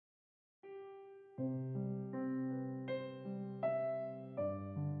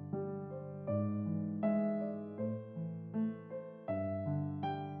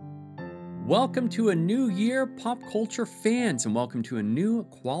Welcome to a new year, pop culture fans, and welcome to a new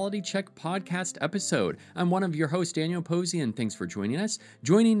Quality Check podcast episode. I'm one of your hosts, Daniel Posey, and thanks for joining us.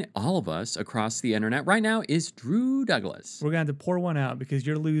 Joining all of us across the internet right now is Drew Douglas. We're going to have to pour one out because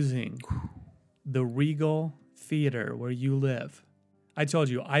you're losing the Regal Theater where you live. I told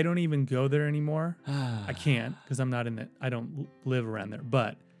you, I don't even go there anymore. I can't because I'm not in it. I don't live around there,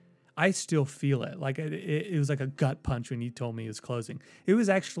 but I still feel it. Like it was like a gut punch when you told me it was closing. It was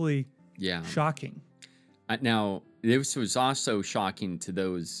actually shocking. Now, this was also shocking to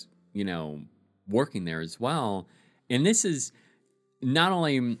those, working there as well. And this is not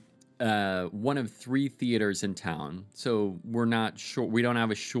only one of 3 theaters in town, so we don't have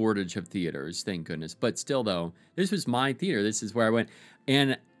a shortage of theaters, thank goodness. But still, though, this was my theater. This is where I went.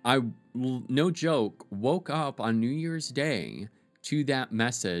 And I, no joke, woke up on New Year's Day to that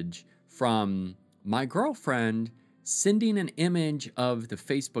message from my girlfriend sending an image of the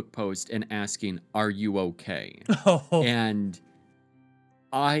Facebook post and asking, "Are you okay?" Oh. And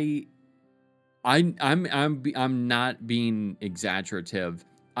I'm not being exaggerative.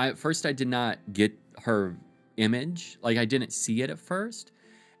 At first I did not get her image. Like, I didn't see it at first.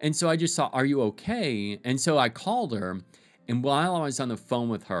 And so I just saw, "Are you okay?" And so I called her, and while I was on the phone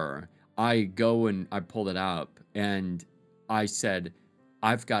with her, I pulled it up and I said,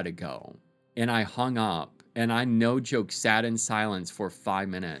 "I've got to go." And I hung up. And I, no joke, sat in silence for 5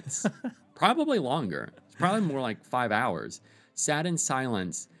 minutes, probably longer. It's probably more like 5 hours. Sat in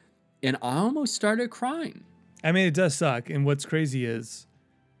silence, and I almost started crying. I mean, it does suck. And what's crazy is,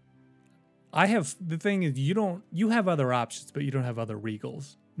 the thing is, you have other options, but you don't have other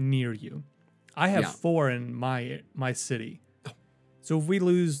Regals near you. I have 4 in my city. So if we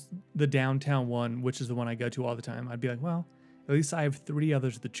lose the downtown one, which is the one I go to all the time, I'd be like, well, at least I have 3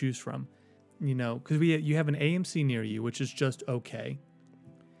 others to choose from. Because you have an AMC near you, which is just okay.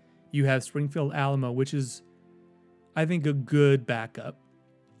 You have Springfield Alamo, which is, I think, a good backup.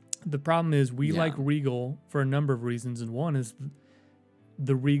 The problem is we like Regal for a number of reasons, and one is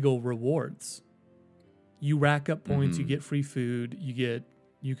the Regal rewards. You rack up points, you get free food,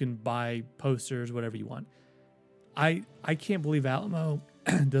 you can buy posters, whatever you want. I can't believe Alamo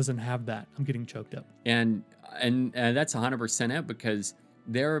doesn't have that. I'm getting choked up. And that's 100% it, because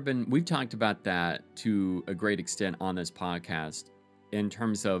we've talked about that to a great extent on this podcast in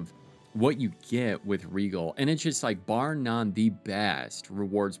terms of what you get with Regal. And it's just like, bar none, the best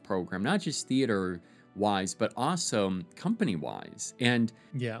rewards program, not just theater wise, but also company wise. And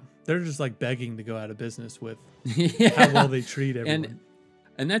they're just like begging to go out of business with how well they treat everyone.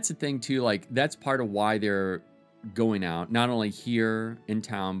 And that's the thing too, like, that's part of why they're going out, not only here in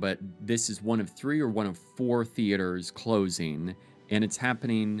town, but this is one of 3 or one of 4 theaters closing. And it's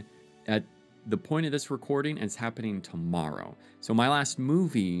happening at the point of this recording, and it's happening tomorrow. So my last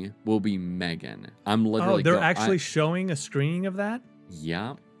movie will be Megan. I'm literally... Oh, they're actually showing a screening of that?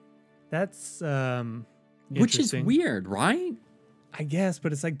 Yeah. That's which is weird, right? I guess,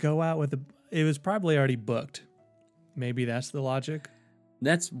 but it's like, go out with it was probably already booked. Maybe that's the logic.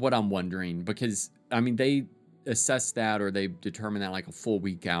 That's what I'm wondering, because, I mean, they assess that, or they determine that like a full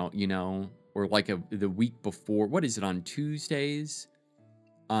week out, or like the week before. What is it, on Tuesdays?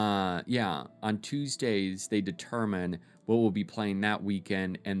 On Tuesdays they determine what will be playing that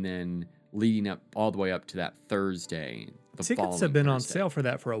weekend, and then leading up all the way up to that Thursday. Tickets have been on sale for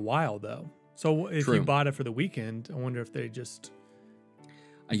that for a while, though. So if you bought it for the weekend, I wonder if they just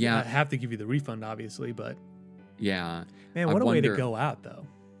have to give you the refund, obviously. But man, what a way to go out, though.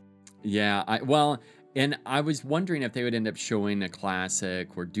 And I was wondering if they would end up showing a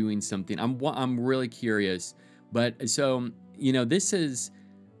classic or doing something. I'm really curious. But so, this is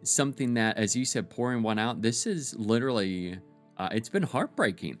something that, as you said, pouring one out, this is literally, it's been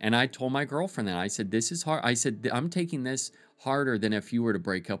heartbreaking. And I told my girlfriend that. I said, this is hard. I said, I'm taking this harder than if you were to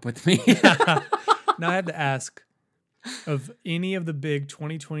break up with me. Now, I had to ask, of any of the big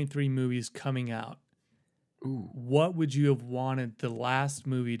 2023 movies coming out, what would you have wanted the last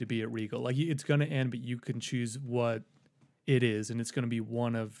movie to be at Regal? Like, it's going to end, but you can choose what it is, and it's going to be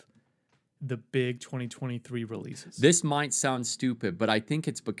one of the big 2023 releases. This might sound stupid, but I think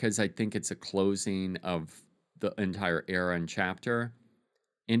it's because I think it's a closing of the entire era and chapter.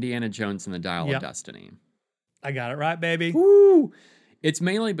 Indiana Jones and the Dial of Destiny. I got it right, baby. Woo! It's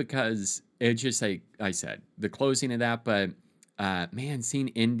mainly because it's just like I said, the closing of that, but man, seeing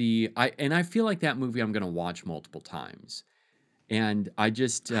Indy, I feel like that movie I'm going to watch multiple times. And I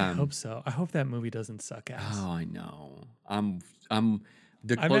just I hope so. I hope that movie doesn't suck ass. Oh, I know.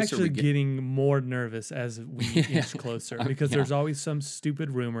 The I'm closer we actually get. getting more nervous as we inch closer because Yeah. there's always some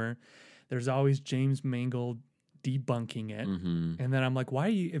stupid rumor. There's always James Mangold debunking it. Hmm. And then I'm like, why are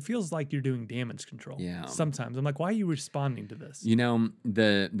you? It feels like you're doing damage control. Yeah. Sometimes I'm like, why are you responding to this? You know,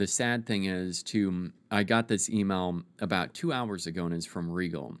 the sad thing is too, I got this email about 2 hours ago and it's from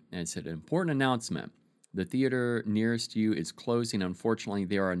Regal. And it said, important announcement. The theater nearest you is closing. Unfortunately,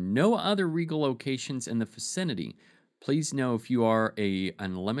 there are no other Regal locations in the vicinity. Please know if you are a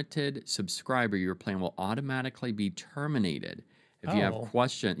unlimited subscriber, your plan will automatically be terminated. If you have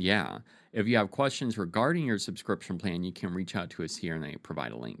Oh, if you have questions regarding your subscription plan, you can reach out to us here and they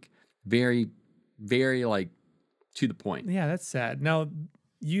provide a link. Very, very like to the point. yeah, that's sad. Now,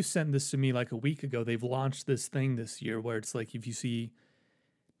 you sent this to me like a week ago. They've launched this thing this year where it's like if you see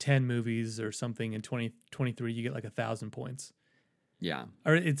 10 movies or something in 2023, you get like 1,000 points. Yeah.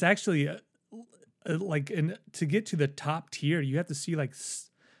 Or it's actually to get to the top tier, you have to see like,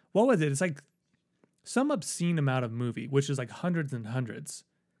 what was it? It's like some obscene amount of movie, which is like hundreds and hundreds.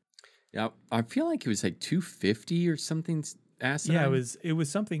 Yeah. I feel like it was like 250 or something asinine. Yeah, it was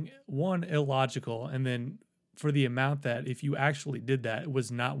something one illogical, and then for the amount that if you actually did that, it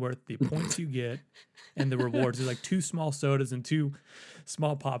was not worth the points you get and the rewards. There's like 2 small sodas and 2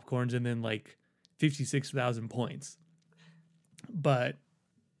 small popcorns, and then like 56,000 points. But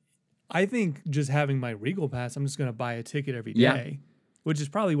I think just having my Regal Pass, I'm just going to buy a ticket every day, Yeah. which is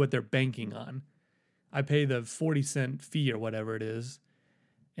probably what they're banking on. I pay the 40-cent fee or whatever it is,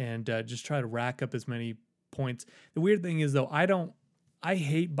 and just try to rack up as many points. The weird thing is, though, I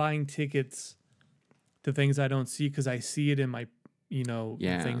hate buying tickets to things I don't see because I see it in my,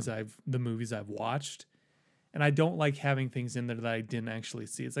 Yeah. the movies I've watched. And I don't like having things in there that I didn't actually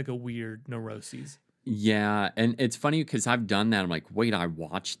see. It's like a weird neuroses. Yeah, and it's funny because I've done that. I'm like, wait, I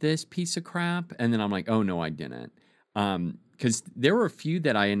watched this piece of crap, and then I'm like, oh no, I didn't. Because there were a few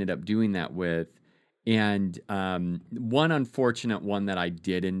that I ended up doing that with, and one unfortunate one that I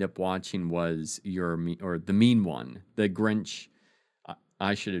did end up watching was the mean one, the Grinch.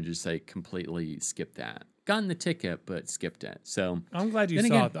 I should have just like completely skipped that. Gotten the ticket, but skipped it. So I'm glad you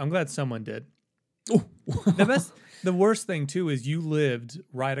then saw again, it. I'm glad someone did. oh, The worst thing too is you lived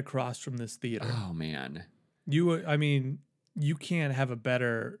right across from this theater. oh man. You can't have a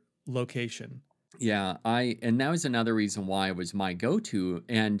better location. Yeah, and that was another reason why it was my go-to.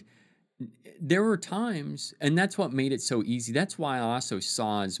 And there were times, and that's what made it so easy. That's why I also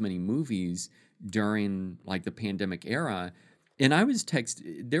saw as many movies during like the pandemic era. And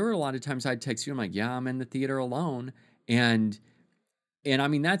there were a lot of times I'd text you, I'm like, yeah, I'm in the theater alone. And I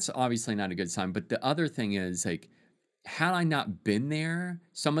mean, that's obviously not a good sign. But the other thing is like, had I not been there,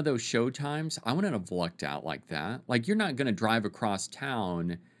 some of those show times, I wouldn't have lucked out like that. Like, you're not going to drive across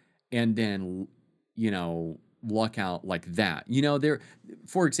town and then, luck out like that.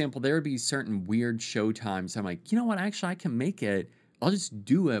 For example, there would be certain weird show times. I'm like, you know what? Actually, I can make it. I'll just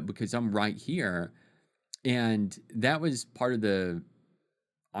do it because I'm right here. And that was part of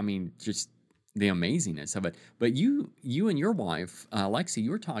just the amazingness of it. But you and your wife, Lexi, you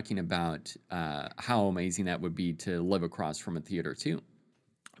were talking about how amazing that would be to live across from a theater too.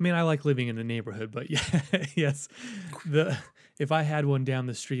 I mean, I like living in a neighborhood, but yeah, yes, if I had one down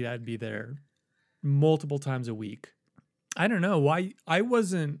the street, I'd be there multiple times a week. I don't know why I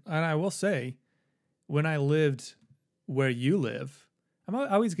wasn't, and I will say, when I lived where you live, I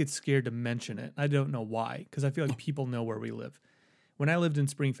always get scared to mention it. I don't know why, because I feel like people know where we live. When I lived in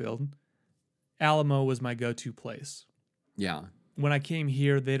Springfield, Alamo was my go-to place. Yeah. When I came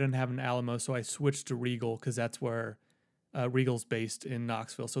here, they didn't have an Alamo, so I switched to Regal because that's where Regal's based in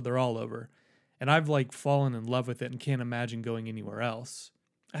Knoxville. So they're all over. And I've like fallen in love with it and can't imagine going anywhere else.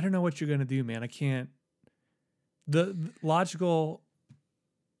 I don't know what you're going to do, man. I can't. The logical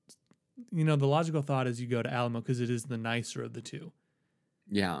thought is you go to Alamo because it is the nicer of the two.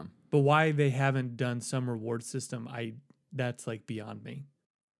 Yeah. But why they haven't done some reward system, that's like beyond me.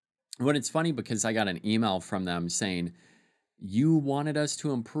 Well, it's funny because I got an email from them saying, you wanted us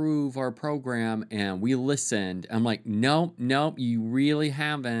to improve our program and we listened. I'm like, nope, you really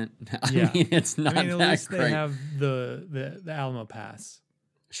haven't. Yeah. It's not at that least great. they have the Alamo Pass.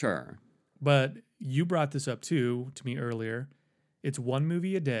 Sure. But you brought this up too to me earlier. It's one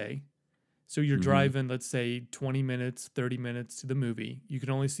movie a day. So you're driving, let's say 20 minutes, 30 minutes to the movie. You can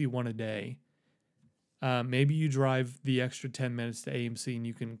only see one a day. Maybe you drive the extra 10 minutes to AMC and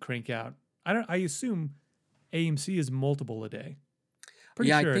you can crank out. I assume AMC is multiple a day.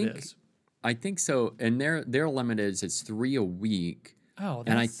 Pretty sure it is. I think so. And their limit is it's 3 a week. Oh,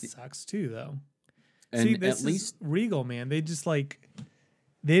 that sucks too, though. And see, this is Regal, man. They just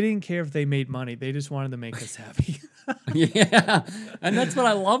they didn't care if they made money. They just wanted to make us happy. Yeah, and that's what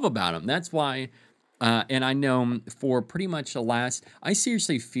I love about him. That's why, and I know for pretty much the last, I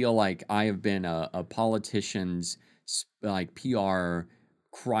seriously feel like I have been a politician's like PR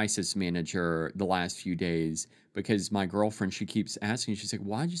crisis manager the last few days because my girlfriend, she keeps asking, she's like,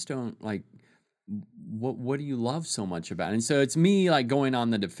 "Why just don't like what do you love so much about it?" And so it's me like going on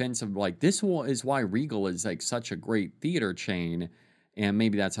the defense of like is why Regal is like such a great theater chain, and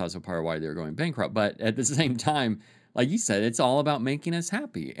maybe that's also part of why they're going bankrupt. But at the same time, like you said, it's all about making us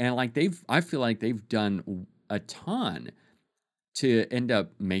happy, and like I feel like they've done a ton to end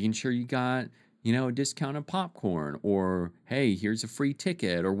up making sure you got a discounted popcorn or hey, here's a free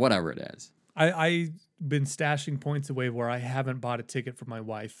ticket or whatever it is. I've been stashing points away where I haven't bought a ticket for my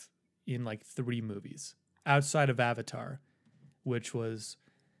wife in like 3 movies outside of Avatar, which was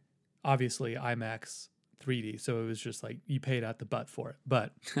obviously IMAX 3D. So it was just like you paid out the butt for it.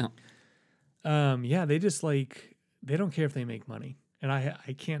 But yeah, they just like, they don't care if they make money. And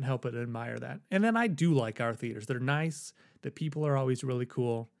I can't help but admire that. And then I do like our theaters. They're nice. The people are always really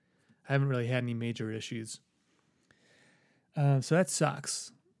cool. I haven't really had any major issues. So that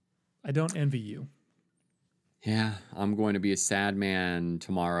sucks. I don't envy you. Yeah, I'm going to be a sad man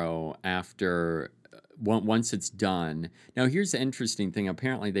tomorrow after once it's done. Now, here's the interesting thing.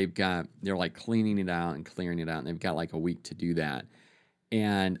 Apparently, they're like cleaning it out and clearing it out, and they've got like a week to do that.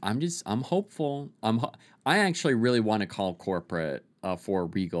 And I'm hopeful. I actually really want to call corporate for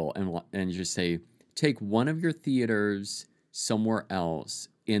Regal and just say, take one of your theaters somewhere else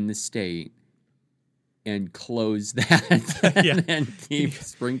in the state and close that Yeah. and keep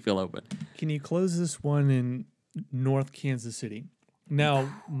Springfield open. Can you close this one in North Kansas City?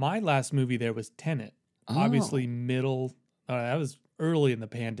 Now, my last movie there was Tenet. Obviously, that was early in the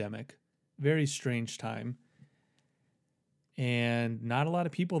pandemic. Very strange time. And not a lot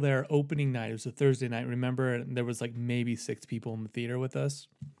of people there opening night. It was a Thursday night, remember? And there was like maybe 6 people in the theater with us.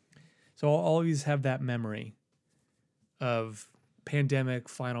 So I'll always have that memory of pandemic,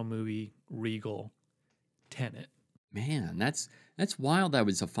 final movie, Regal, Tenet. Man, that's wild. That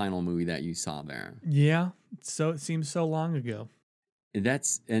was the final movie that you saw there. Yeah. So it seems so long ago.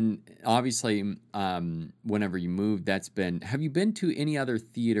 And obviously, whenever you moved, have you been to any other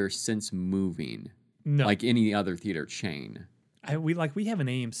theater since moving? No. Like any other theater chain? We have an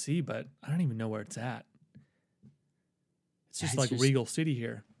AMC, but I don't even know where it's at. It's just like Regal City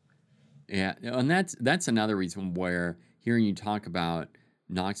here. Yeah, and that's another reason where hearing you talk about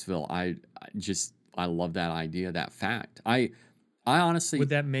Knoxville, I love that idea, that fact. I honestly would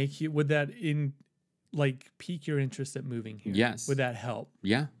that pique your interest at moving here? Yes. Would that help?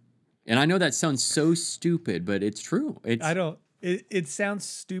 Yeah. And I know that sounds so stupid, but it's true. It sounds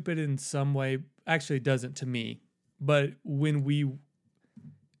stupid in some way. Actually, it doesn't to me. But when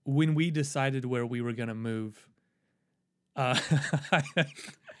we decided where we were gonna move, I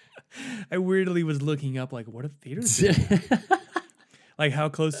weirdly was looking up like, what are theaters? Like, how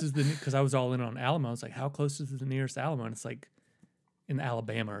close is because I was all in on Alamo. I was like, how close is the nearest Alamo? And it's like in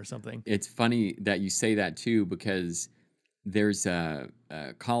Alabama or something. It's funny that you say that too, because there's a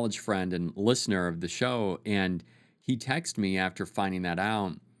college friend and listener of the show, and he texted me after finding that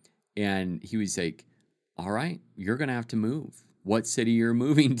out, and he was like, all right, you're going to have to move. What city you're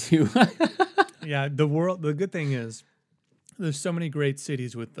moving to? Yeah, the good thing is there's so many great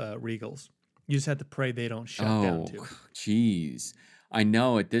cities with Regals. You just have to pray they don't shut down too. Geez. I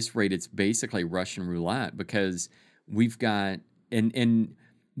know at this rate, it's basically Russian roulette because we've got, and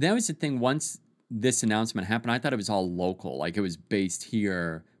that was the thing. Once this announcement happened, I thought it was all local, like it was based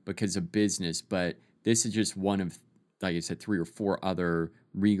here because of business, but this is just one of, like I said, 3 or 4 other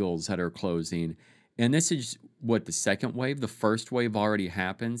Regals that are closing. And this is what, the second wave. The first wave already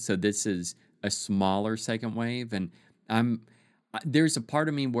happened, so this is a smaller second wave. And there's a part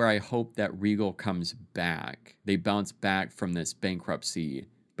of me where I hope that Regal comes back. They bounce back from this bankruptcy,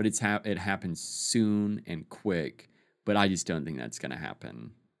 but it happens soon and quick. But I just don't think that's going to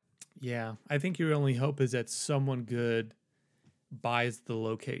happen. Yeah, I think your only hope is that someone good buys the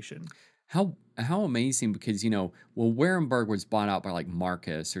location. How amazing, because Warenberg was bought out by like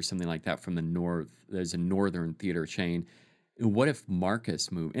Marcus or something like that from the north. There's a northern theater chain. What if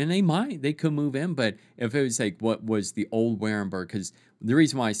Marcus moved? And they could move in, but if it was like what was the old Warenberg, because the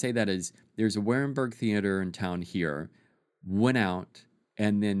reason why I say that is there's a Warenberg theater in town here, went out,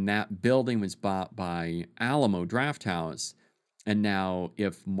 and then that building was bought by Alamo Drafthouse. And now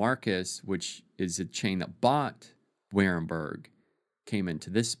if Marcus, which is a chain that bought Warenberg, came into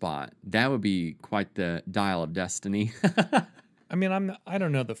this spot, that would be quite the dial of destiny. I mean, I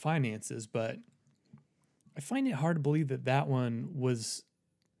don't know the finances, but I find it hard to believe that one was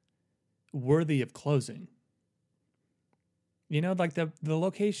worthy of closing. Like the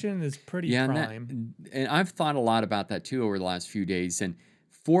location is pretty Yeah, prime. and I've thought a lot about that too over the last few days. And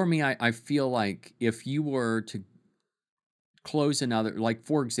for me, I feel like if you were to close another, like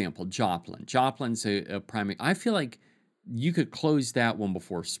for example, Joplin. Joplin's a primary. I feel like you could close that one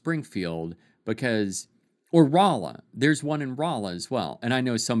before Springfield because, or Rolla. There's one in Rolla as well. And I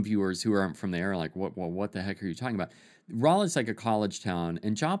know some viewers who aren't from there are like, what the heck are you talking about? Rolla's like a college town,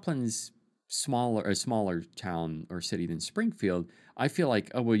 and Joplin's a smaller town or city than Springfield. I feel like,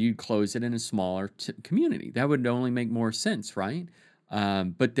 oh well, you'd close it in a smaller community. That would only make more sense, right?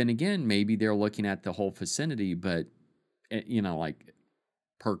 But then again, maybe they're looking at the whole vicinity, but like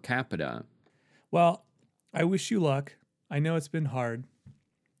per capita. Well, I wish you luck. I know it's been hard.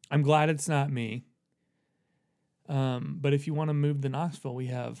 I'm glad it's not me. But if you want to move to Knoxville, we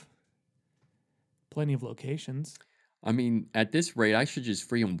have plenty of locations. I mean, at this rate, I should just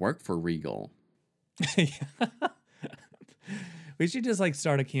free and work for Regal. We should just like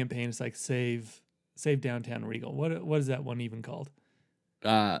start a campaign. It's like save downtown Regal. What is that one even called?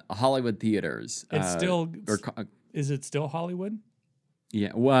 Hollywood Theaters. It's still is it still Hollywood?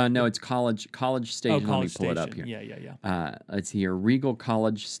 Yeah. Well, no, it's College Station. College Let me pull Station. it up here. Yeah. Let's see here. Regal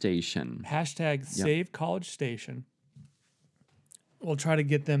College Station. Hashtag save College Station. We'll try to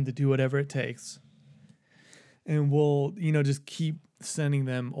get them to do whatever it takes. And we'll, just keep sending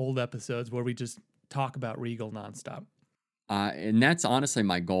them old episodes where we just talk about Regal nonstop. And that's honestly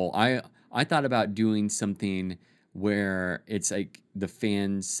my goal. I thought about doing something where it's like the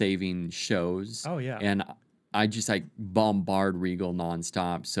fan saving shows. Oh, yeah. And I just like bombard Regal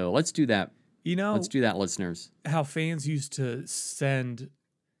nonstop. So let's do that. Let's do that, listeners. How fans used to send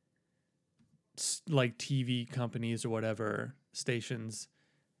like TV companies or whatever stations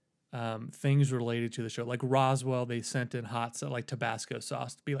things related to the show. Like Roswell, they sent in like Tabasco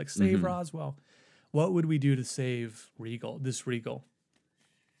sauce to be like, save Roswell. What would we do to save this Regal?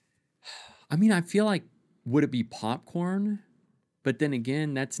 I mean, I feel like, would it be popcorn? But then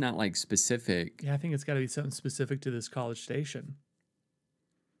again, that's not like specific. Yeah, I think it's got to be something specific to this College Station.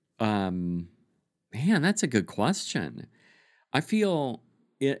 Man, that's a good question. I feel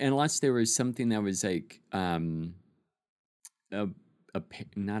unless there was something that was like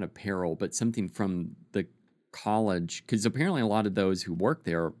not apparel, but something from the college, because apparently a lot of those who work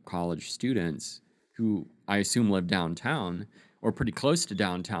there are college students who I assume live downtown or pretty close to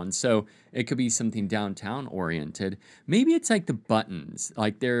downtown. So it could be something downtown oriented. Maybe it's like the buttons,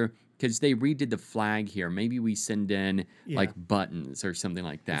 like because they redid the flag here. Maybe we send in like buttons or something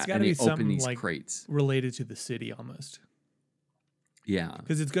like that, and they open these like crates related to the city almost. Yeah,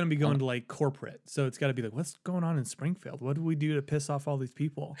 because it's going to be going to like corporate, so it's got to be like, what's going on in Springfield? What do we do to piss off all these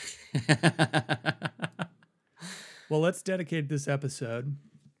people? Well, let's dedicate this episode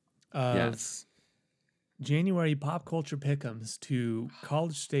of January pop culture pick'ems to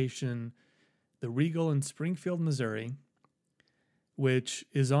College Station, the Regal in Springfield, Missouri, which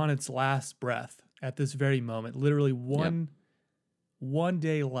is on its last breath at this very moment. Literally one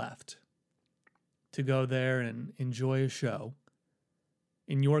day left to go there and enjoy a show.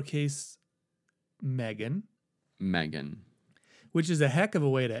 In your case, Megan. Which is a heck of a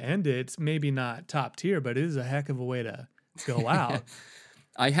way to end it. It's maybe not top tier, but it is a heck of a way to go out.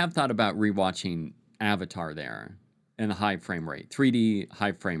 I have thought about rewatching Avatar there in the high frame rate, 3D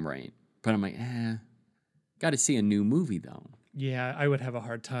high frame rate. But I'm like, got to see a new movie though. Yeah, I would have a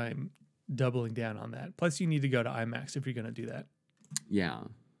hard time doubling down on that. Plus, you need to go to IMAX if you're going to do that. Yeah.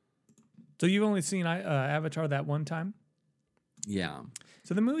 So you've only seen Avatar that one time? Yeah.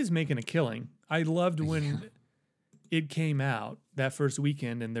 So the movie's making a killing. I loved when it came out that first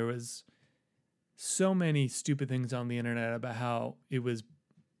weekend, and there was so many stupid things on the internet about how it was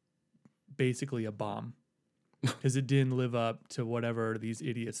basically a bomb because it didn't live up to whatever these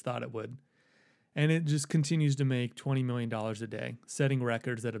idiots thought it would. And it just continues to make $20 million a day, setting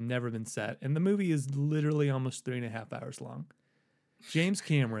records that have never been set. And the movie is literally almost 3.5 hours long. James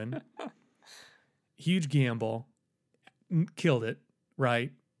Cameron, huge gamble, killed it,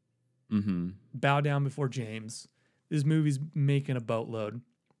 right? Mm-hmm. Bow down before James. This movie's making a boatload.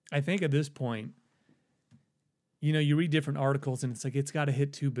 I think at this point, you read different articles and it's like, it's got to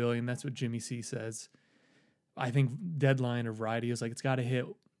hit 2 billion. That's what Jimmy C says. I think Deadline or Variety is like, it's got to hit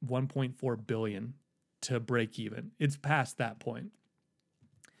 1.4 billion to break even. It's past that point.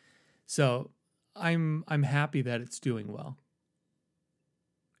 So I'm happy that it's doing well.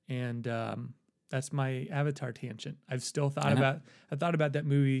 And that's my Avatar tangent. I've still thought about that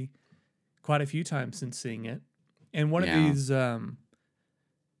movie quite a few times since seeing it. And one of these, I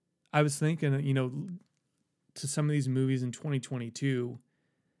was thinking, to some of these movies in 2022,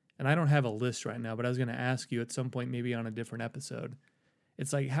 and I don't have a list right now, but I was going to ask you at some point, maybe on a different episode.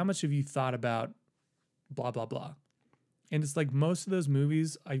 It's like, how much have you thought about blah, blah, blah? And it's like most of those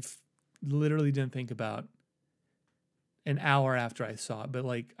movies, literally didn't think about an hour after I saw it, but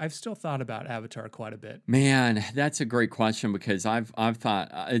like I've still thought about Avatar quite a bit. Man, that's a great question because I've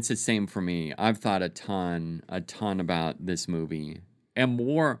thought it's the same for me. I've thought a ton about this movie, and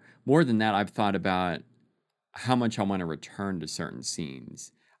more than that, I've thought about how much I want to return to certain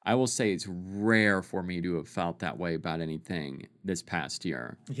scenes. I will say it's rare for me to have felt that way about anything this past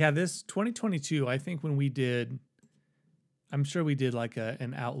year. Yeah, this 2022, I think when we did, I'm sure we did like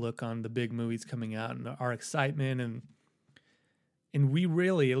an outlook on the big movies coming out and our excitement, and we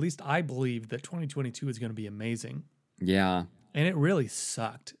really, at least I believed that 2022 is going to be amazing. Yeah. And it really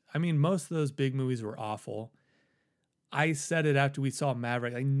sucked. I mean, most of those big movies were awful. I said it after we saw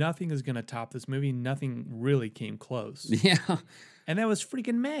Maverick, like nothing is going to top this movie. Nothing really came close. Yeah. And that was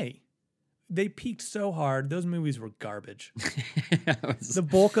freaking May. They peaked so hard. Those movies were garbage. The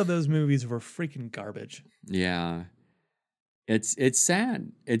bulk of those movies were freaking garbage. Yeah. It's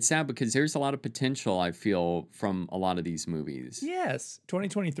sad. It's sad because there's a lot of potential, I feel, from a lot of these movies. Yes.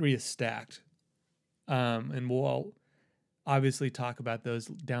 2023 is stacked. And we'll obviously talk about those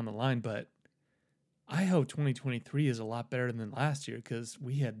down the line, but I hope 2023 is a lot better than last year because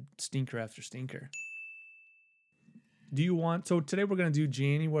we had stinker after stinker. So today we're going to do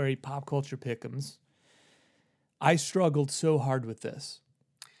January pop culture pick'ems. I struggled so hard with this.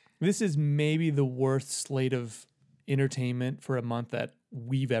 This is maybe the worst slate of entertainment for a month that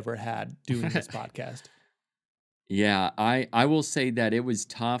we've ever had doing this podcast. Yeah, I will say that it was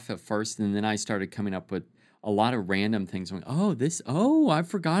tough at first, and then I started coming up with a lot of random things. I'm like, I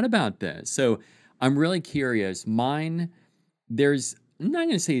forgot about this. So I'm really curious. Mine, I'm not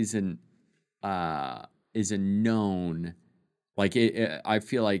going to say is a known, like I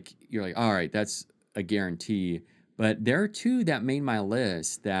feel like you're like, all right, that's a guarantee. But there are two that made my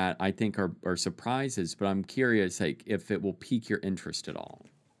list that I think are surprises, but I'm curious like if it will pique your interest at all.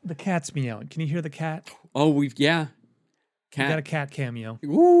 The cat's meowing. Can you hear the cat? Oh, cat. We got a cat cameo.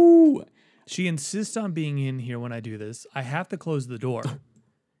 Ooh. She insists on being in here when I do this. I have to close the door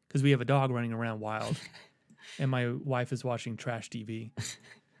because we have a dog running around wild, and my wife is watching trash TV.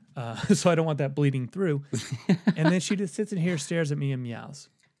 So I don't want that bleeding through. And then she just sits in here, stares at me, and meows.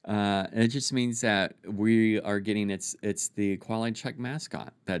 It just means that we are getting it's the Quality Check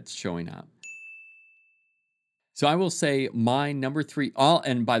mascot that's showing up. So I will say my number 3.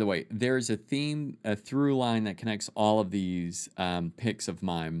 And by the way, there's a through line that connects all of these picks of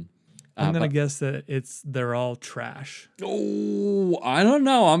mine. I'm gonna guess that they're all trash. Oh, I don't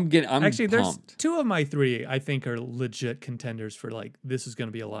know. I'm Actually, pumped. There's 2 of my 3 I think are legit contenders for like this is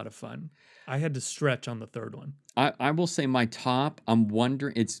gonna be a lot of fun. I had to stretch on the third one. I will say my top. I'm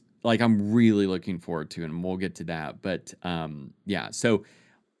wondering. It's like I'm really looking forward to, and we'll get to that. But yeah. So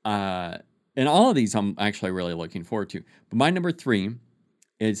and all of these I'm actually really looking forward to. But my number 3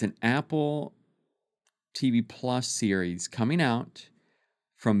 is an Apple TV Plus series coming out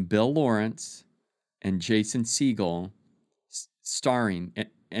from Bill Lawrence and Jason Segel, starring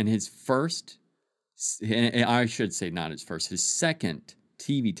in his first, and I should say not his first, his second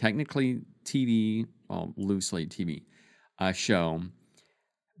technically TV, well, loosely TV show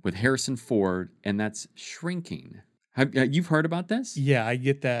with Harrison Ford, and that's Shrinking. You've heard about this? Yeah, I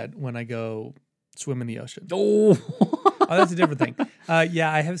get that when I go swim in the ocean. Oh, that's a different thing.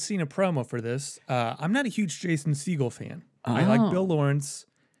 Yeah, I have seen a promo for this. I'm not a huge Jason Segel fan. I like Bill Lawrence,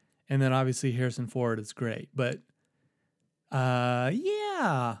 and then obviously Harrison Ford is great. But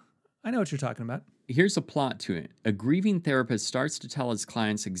yeah, I know what you're talking about. Here's a plot to it. A grieving therapist starts to tell his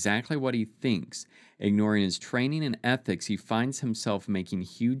clients exactly what he thinks. Ignoring his training and ethics, he finds himself making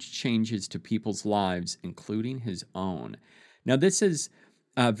huge changes to people's lives, including his own. Now, this is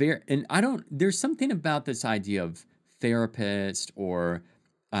there's something about this idea of therapist or,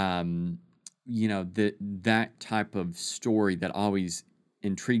 that type of story that always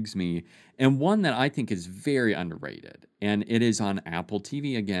intrigues me, and one that I think is very underrated. And it is on Apple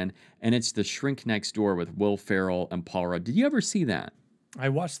TV again, and it's The Shrink Next Door with Will Ferrell and Paul Rudd. Did you ever see that? I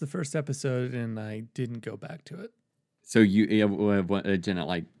watched the first episode and I didn't go back to it. So you didn't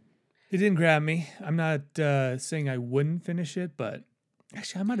like? It didn't grab me. I'm not saying I wouldn't finish it, but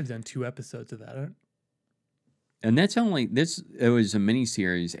actually I might have done 2 episodes of that. And that's only this. It was a mini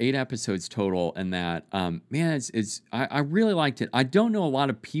series, 8 episodes total, and that man, I really liked it. I don't know a lot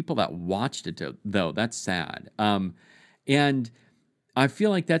of people that watched it though. That's sad. And I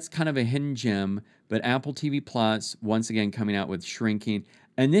feel like that's kind of a hidden gem. But Apple TV Plus once again coming out with Shrinking,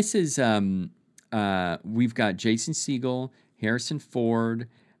 and this is we've got Jason Segel, Harrison Ford,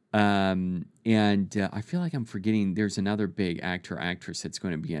 And I feel like I'm forgetting there's another big actor, actress that's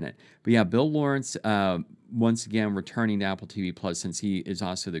going to be in it. But yeah, Bill Lawrence, once again, returning to Apple TV Plus since he is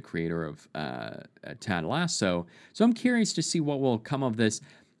also the creator of Ted Lasso. So I'm curious to see what will come of this.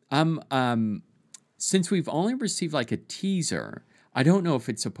 Since we've only received like a teaser, I don't know if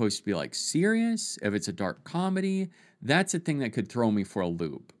it's supposed to be like serious, if it's a dark comedy. That's a thing that could throw me for a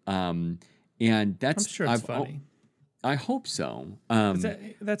loop. And I'm that's sure it's funny. I hope so. 'Cause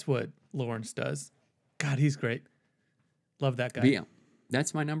that's what Lawrence does. God, he's great. Love that But guy. yeah,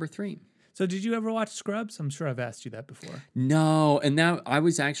 that's my number 3. So did you ever watch Scrubs? I'm sure I've asked you that before. No, and that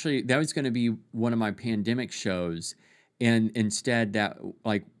was going to be one of my pandemic shows, and instead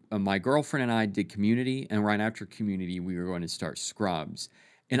my girlfriend and I did Community, and right after Community we were going to start Scrubs,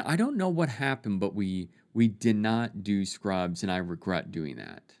 and I don't know what happened, but we did not do Scrubs, and I regret doing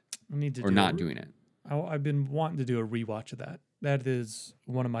that I need to or not doing it. I've been wanting to do a rewatch of that. That is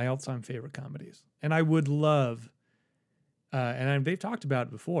one of my all-time favorite comedies, and I would love. They've talked about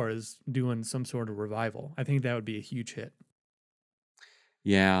it before, is doing some sort of revival. I think that would be a huge hit.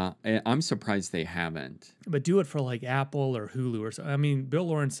 Yeah, I'm surprised they haven't. But do it for like Apple or Hulu or something. I mean, Bill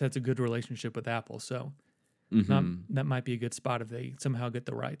Lawrence has a good relationship with Apple, so that might be a good spot if they somehow get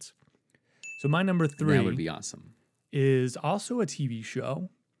the rights. So my number 3 That would be awesome. is also a TV show.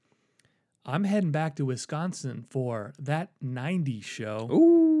 I'm heading back to Wisconsin for That 90s Show.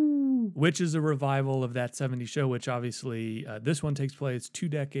 Ooh. Which is a revival of That 70s Show, which obviously this one takes place 2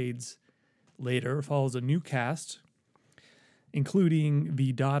 decades later, follows a new cast, including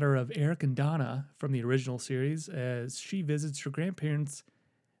the daughter of Eric and Donna from the original series as she visits her grandparents,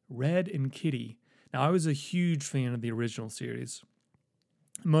 Red and Kitty. Now, I was a huge fan of the original series.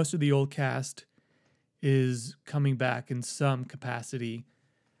 Most of the old cast is coming back in some capacity.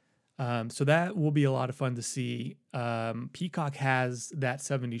 So that will be a lot of fun to see. Peacock has That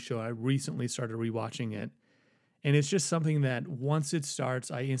 70s Show. I recently started rewatching it. And it's just something that once it starts,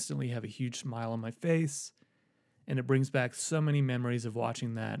 I instantly have a huge smile on my face. And it brings back so many memories of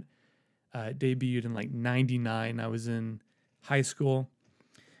watching that. It debuted in like 99. I was in high school.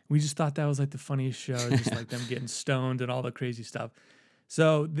 We just thought that was like the funniest show, just like them getting stoned and all the crazy stuff.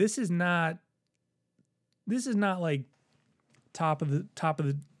 So this is not like top of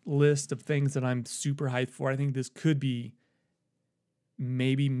the list of things that I'm super hyped for. I think this could be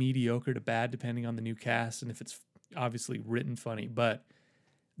maybe mediocre to bad depending on the new cast and if it's obviously written funny, but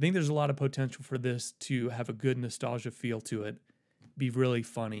I think there's a lot of potential for this to have a good nostalgia feel to it, be really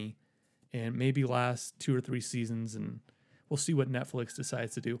funny, and maybe last 2 or 3 seasons, and we'll see what Netflix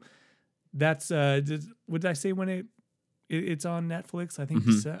decides to do. That's would I say when it's on Netflix? I think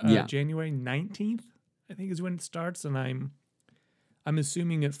January 19th I think is when it starts, and I'm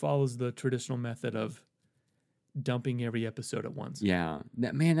assuming it follows the traditional method of dumping every episode at once. Yeah,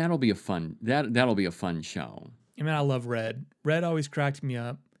 that'll be a fun show. I mean, I love Red. Red always cracked me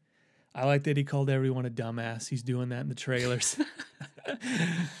up. I like that he called everyone a dumbass. He's doing that in the trailers.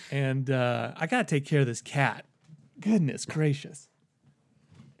 And I gotta take care of this cat. Goodness gracious.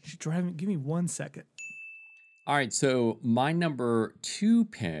 She's driving. Give me 1 second. All right, so my number 2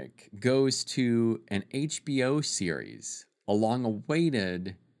 pick goes to an HBO series, a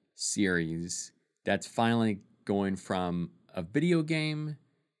long-awaited series that's finally going from a video game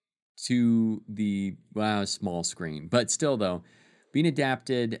to the small screen, but still though, being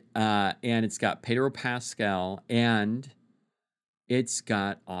adapted, and it's got Pedro Pascal, and it's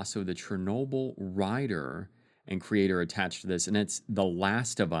got also the Chernobyl writer and creator attached to this, and it's The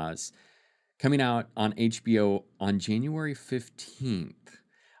Last of Us, coming out on HBO on January 15th.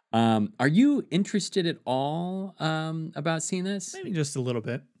 Are you interested at all about seeing this? Maybe just a little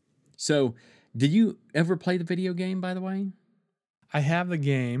bit. So, did you ever play the video game, by the way? I have the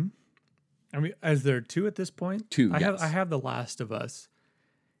game. I mean, is there 2 at this point? 2, I yes. have The Last of Us,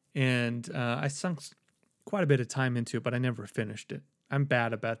 and I sunk quite a bit of time into it, but I never finished it. I'm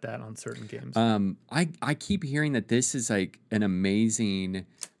bad about that on certain games. I keep hearing that this is like an amazing.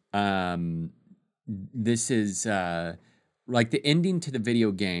 This is like the ending to the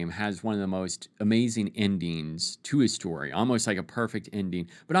video game has one of the most amazing endings to a story, almost like a perfect ending,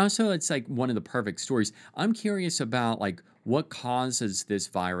 but also it's like one of the perfect stories. I'm curious about like what causes this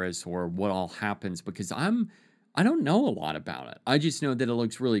virus or what all happens, because I don't know a lot about it. I just know that it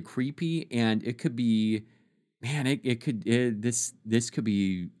looks really creepy, and it could be, man, this could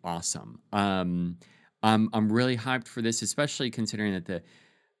be awesome. I'm really hyped for this, especially considering that the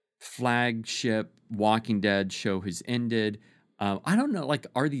flagship Walking Dead show has ended. I don't know, like,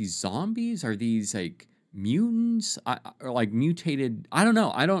 are these zombies? Are these like mutants? Or like mutated? I don't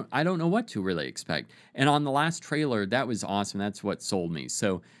know. I don't know what to really expect. And on the last trailer, that was awesome. That's what sold me.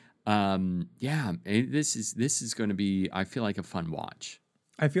 So Yeah, this is going to be, I feel like, a fun watch.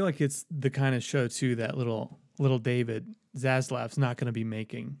 I feel like it's the kind of show too that little David Zaslav's not going to be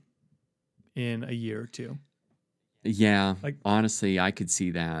making in a year or two. Yeah, Like honestly, I could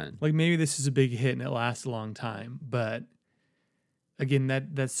see that. like maybe this is a big hit and it lasts a long time, but again,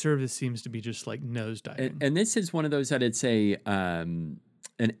 that service seems to be just like And, nosediving. and this is one of those that it's an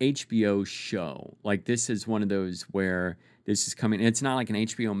HBO show. Like this is one of those where this is coming. It's not like an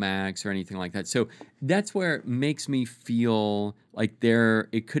HBO Max or anything like that. So that's where it makes me feel like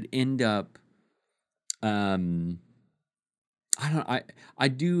it could end up. Um, I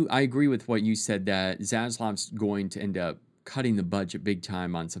don't. I agree with what you said that Zaslav's going to end up cutting the budget big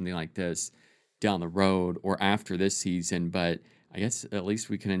time on something like this down the road or after this season. But I guess at least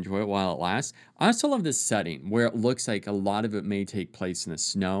we can enjoy it while it lasts. I also love this setting where it looks like a lot of it may take place in the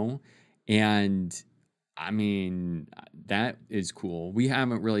snow, and I mean that is cool. We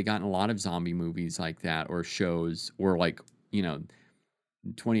haven't really gotten a lot of zombie movies like that or shows or like you know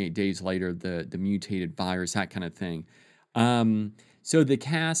 28 days later, the mutated virus, that kind of thing. So the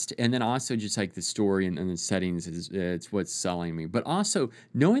cast and then also just like the story and the settings is it's what's selling me. But also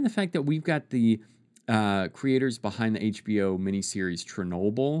knowing the fact that we've got the creators behind the HBO miniseries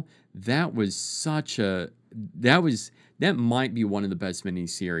Chernobyl, that was such a that might be one of the best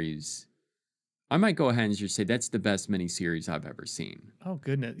miniseries. I might go ahead and just say that's the best miniseries I've ever seen. Oh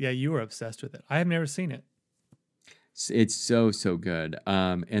goodness, yeah, you were obsessed with it. I have never seen it. It's so good.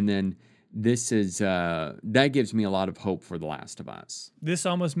 And then this is that gives me a lot of hope for The Last of Us.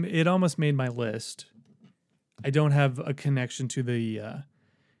 It almost made my list. I don't have a connection to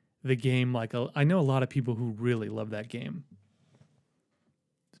the game I know a lot of people who really love that game,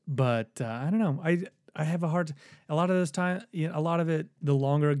 but I don't know. I have a lot of this time. A lot of it. The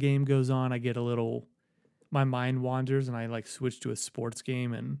longer a game goes on, I get a little. My mind wanders, and I like switch to a sports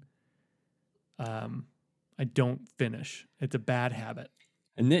game, and I don't finish. It's a bad habit.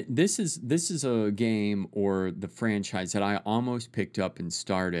 And this is a game or the franchise that I almost picked up and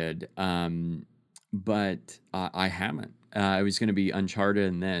started, but I haven't. It was going to be Uncharted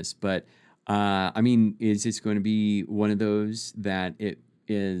and this, but I mean, is this going to be one of those that it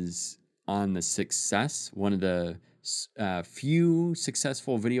is on the success, one of the few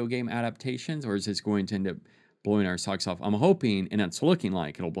successful video game adaptations, or is this going to end up blowing our socks off? I'm hoping, and it's looking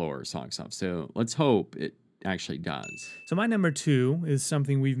like it'll blow our socks off. So let's hope it actually does. So my number two is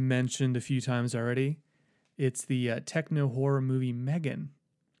something we've mentioned a few times already. It's the techno horror movie Megan,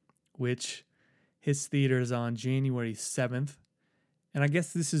 which hits theaters on January 7th. And I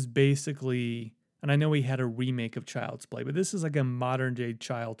guess this is basically, and I know we had a remake of Child's Play, but this is like a modern day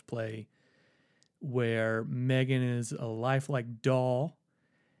Child's Play where Megan is a lifelike doll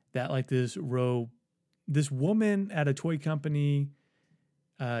that like this woman at a toy company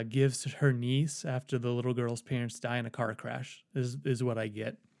gives her niece after the little girl's parents die in a car crash is what I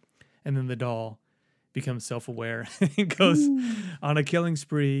get. And then the doll becomes self-aware and goes on a killing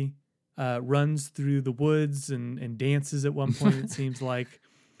spree, runs through the woods and dances at one point, it seems like.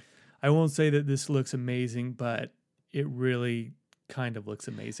 I won't say that this looks amazing, but it really kind of looks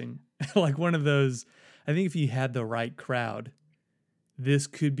amazing. Like one of those, I think if you had the right crowd, this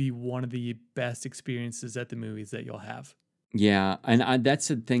could be one of the best experiences at the movies that you'll have. Yeah, and that's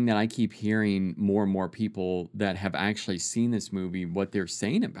the thing that I keep hearing more and more people that have actually seen this movie, what they're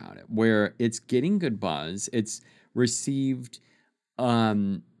saying about it, where it's getting good buzz. It's received,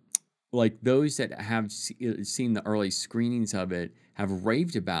 um, like those that have seen the early screenings of it have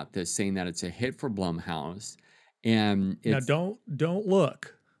raved about this, saying that it's a hit for Blumhouse, and Now it's don't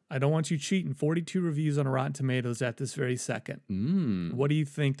look. I don't want you cheating. 42 reviews on Rotten Tomatoes at this very second. What do you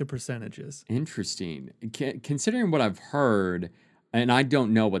think the percentage is? interesting. Considering what I've heard, and I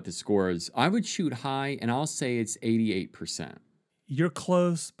don't know what the score is, I would shoot high, and I'll say it's 88%. You're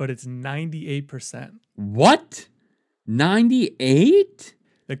close, but it's 98%. What? 98?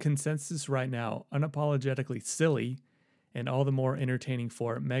 The consensus right now, unapologetically silly and all the more entertaining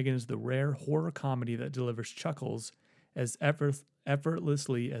for it. Megan is the rare horror comedy that delivers chuckles as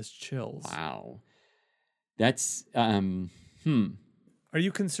effortlessly as chills. Wow. That's Are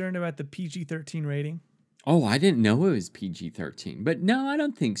you concerned about the PG-13 rating? Oh, I didn't know it was PG-13. But no, I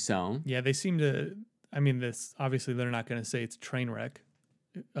don't think so. Yeah, they seem to. I mean, this obviously they're not going to say it's a train wreck,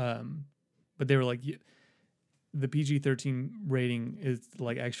 but they were like, the PG-13 rating is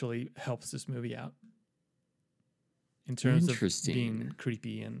like actually helps this movie out in terms of being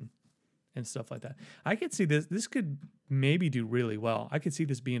creepy and stuff like that. I could see this. This could maybe do really well. I could see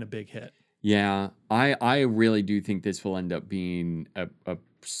this being a big hit. Yeah, I really do think this will end up being a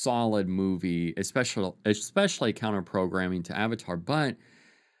solid movie, especially counter programming to Avatar. But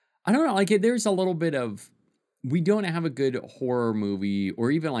I don't know, like, there's a little bit of we don't have a good horror movie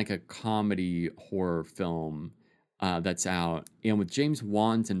or even, like, a comedy horror film, that's out, and with James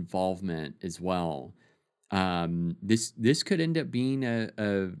Wan's involvement as well, this could end up being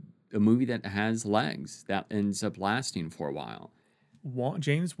a movie that has legs, that ends up lasting for a while.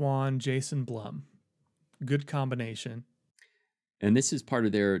 James Wan, Jason Blum, good combination. And this is part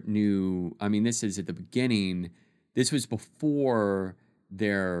of their new, I mean, this is at the beginning. This was before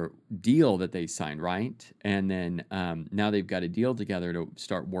their deal that they signed, right? And then now they've got a deal together to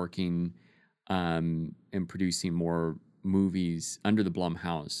start working and producing more movies under the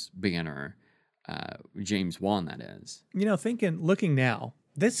Blumhouse banner. James Wan, that is. Looking now,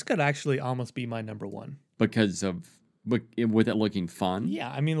 this could actually almost be my number one. Because of, with it looking fun? Yeah,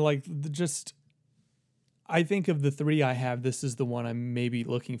 I mean, like, I think of the three I have, this is the one I'm maybe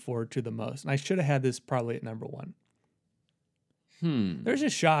looking forward to the most. And I should have had this probably at number one. There's a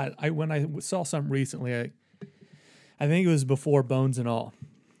shot, when I saw something recently, I think it was before Bones and All.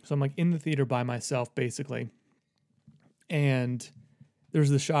 So I'm like in the theater by myself, basically. And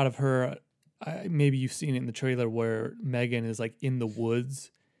there's the shot of her, maybe you've seen it in the trailer, where Megan is like in the woods.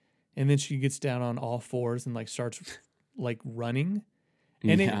 And then she gets down on all fours and like starts like running.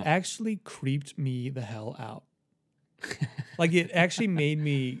 And it actually creeped me the hell out. Like, it actually made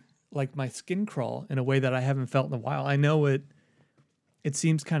me, like, my skin crawl in a way that I haven't felt in a while. I know it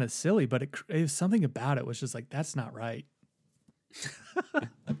seems kind of silly, but it was something about it was just like, that's not right.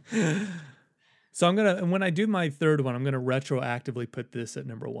 So when I do my third one, I'm going to retroactively put this at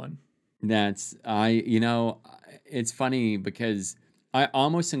number one. It's funny because I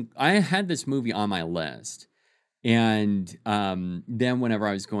had this movie on my list. And then whenever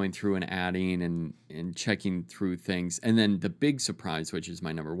I was going through and adding and checking through things, and then the big surprise, which is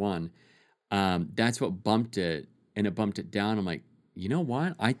my number one, that's what bumped it, and it bumped it down. I'm like, you know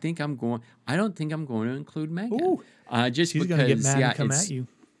what? I don't think I'm going to include Megan. Ooh, just she's because, going to get mad and come at you.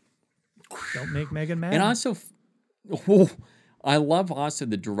 Don't make Megan mad. And also, I love also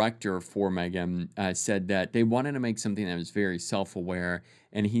the director for Megan said that they wanted to make something that was very self-aware.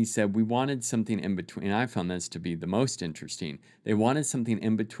 And he said, we wanted something in between. And I found this to be the most interesting. They wanted something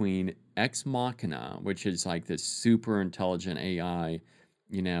in between Ex Machina, which is like this super intelligent AI,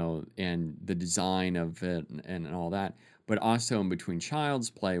 and the design of it and all that. But also in between Child's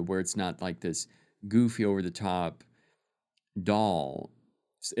Play, where it's not like this goofy over the top doll.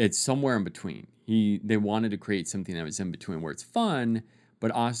 It's somewhere in between. They wanted to create something that was in between where it's fun,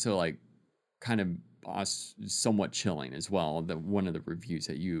 but also like kind of somewhat chilling as well. One of the reviews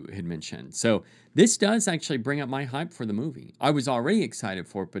that you had mentioned. So this does actually bring up my hype for the movie. I was already excited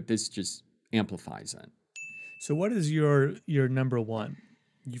for it, but this just amplifies it. So what is your number one?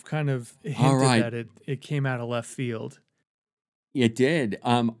 You've kind of hinted that it came out of left field. It did.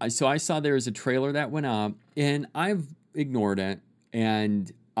 So I saw there was a trailer that went up, and I've ignored it,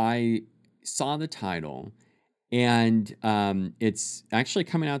 and I saw the title, and it's actually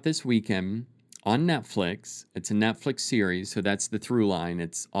coming out this weekend on Netflix. It's a Netflix series, so that's the through line.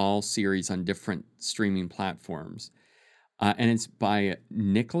 It's all series on different streaming platforms, and it's by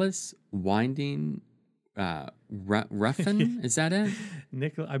Nicholas Winding Refn. Is that it?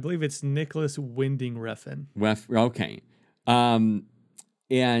 I believe it's Nicholas Winding Refn. Okay. And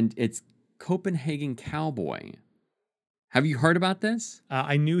it's Copenhagen Cowboy. Have you heard about this?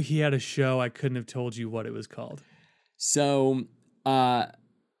 I knew he had a show. I couldn't have told you what it was called. So,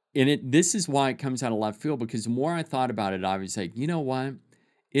 this is why it comes out of left field, because the more I thought about it, I was like, you know what?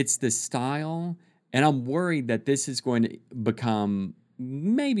 It's the style, and I'm worried that this is going to become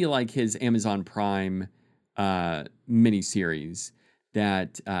maybe like his Amazon Prime miniseries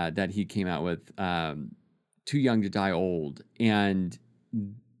that he came out with, Too Young to Die Old. And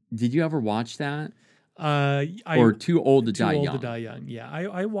did you ever watch that? Or Too Old to Die Young? Too Old to Die Young. Yeah,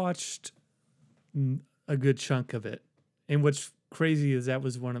 I watched a good chunk of it. And what's crazy is that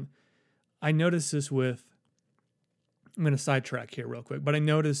was I noticed this with, I'm going to sidetrack here real quick, but I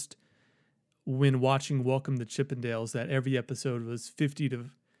noticed when watching Welcome to Chippendales that every episode was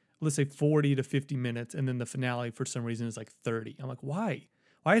 40 to 50 minutes, and then the finale for some reason is like 30. I'm like, why?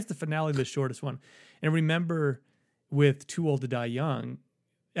 Why is the finale the shortest one? And remember with Too Old to Die Young,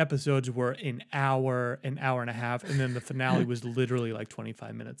 episodes were an hour and a half, and then the finale was literally like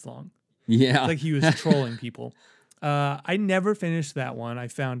 25 minutes long. Yeah. It's like he was trolling people. I never finished that one. I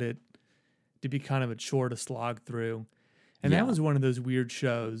found it to be kind of a chore to slog through. And that was one of those weird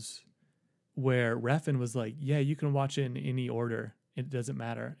shows where Refn was like, yeah, you can watch it in any order. It doesn't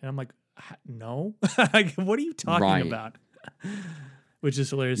matter. And I'm like, no? Like, what are you talking about? Which is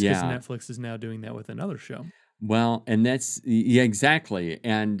hilarious because Netflix is now doing that with another show. Well, and that's yeah, exactly.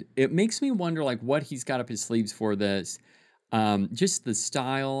 And it makes me wonder like what he's got up his sleeves for this. Just the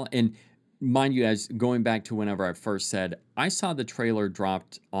style and mind you, as going back to whenever I first said I saw the trailer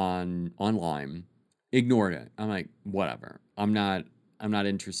dropped on online, ignored it. I'm like, whatever. I'm not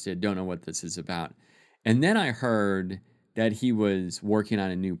interested. Don't know what this is about. And then I heard that he was working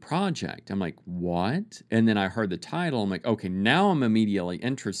on a new project. I'm like, what? And then I heard the title. I'm like, okay, now I'm immediately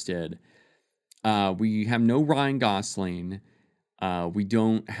interested. We have no Ryan Gosling. We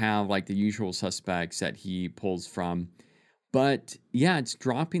don't have like the usual suspects that he pulls from. But yeah, it's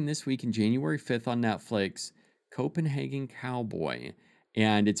dropping this week in January 5th on Netflix, Copenhagen Cowboy.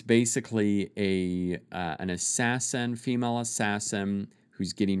 And it's basically an assassin, female assassin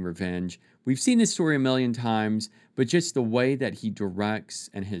who's getting revenge. We've seen this story a million times, but just the way that he directs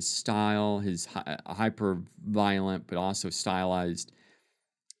and his style, his hyper violent but also stylized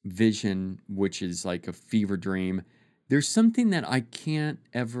vision, which is like a fever dream. There's something that I can't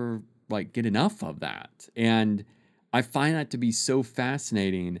ever like get enough of that. And I find that to be so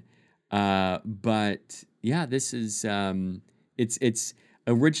fascinating. But yeah, this is it's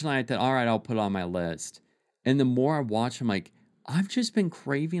originally I thought, all right, I'll put it on my list. And the more I watch, I'm like, I've just been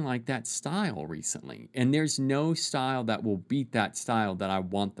craving like that style recently. And there's no style that will beat that style that I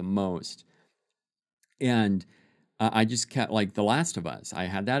want the most. And I just kept like The Last of Us. I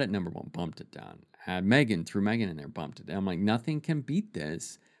had that at number one, bumped it down. Had Megan, threw Megan in there, bumped it down. I'm like, nothing can beat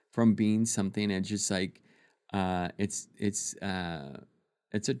this from being something. It's just like, it's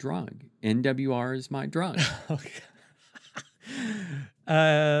a drug. NWR is my drug. Okay.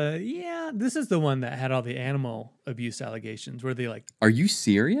 Yeah, this is the one that had all the animal abuse allegations where they like Are you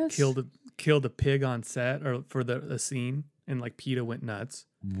serious? killed a pig on set or for the scene, and like PETA went nuts.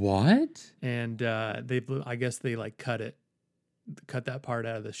 What? And I guess they like cut that part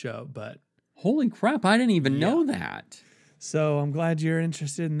out of the show. But Holy crap! I didn't even know that. so I'm glad you're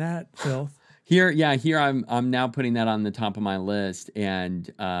interested in that, Phil. Here I'm now putting that on the top of my list, and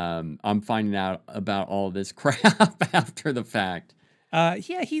I'm finding out about all this crap after the fact.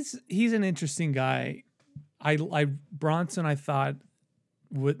 Yeah, he's an interesting guy. Bronson, I thought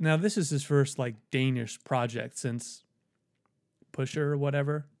now this is his first like Danish project since Pusher or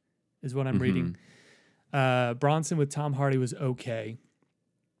whatever is what I'm reading. Bronson with Tom Hardy was okay.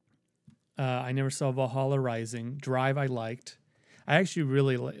 I never saw Valhalla Rising. Drive I liked. I actually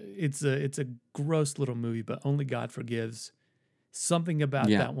really it's a gross little movie, but Only God Forgives. Something about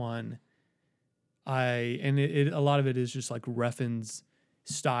that one. A lot of it is just like Reffen's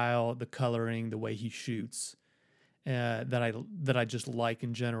style, the coloring, the way he shoots, that I just like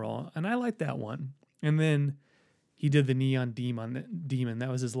in general, and I like that one. And then he did the Neon Demon. That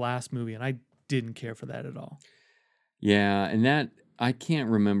was his last movie, and I didn't care for that at all. Yeah, and that I can't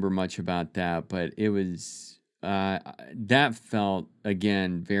remember much about that, but it was that felt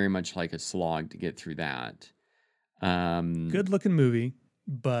again very much like a slog to get through that. Good looking movie,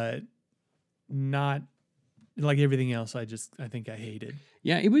 but not like everything else. I think I hated.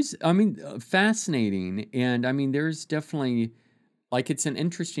 Yeah, it was. I mean, fascinating, and I mean, there's definitely like it's an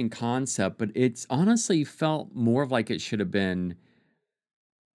interesting concept, but it's honestly felt more of like it should have been.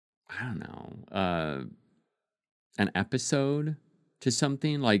 I don't know, an episode to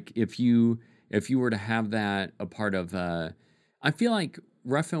something like if you were to have that a part of I feel like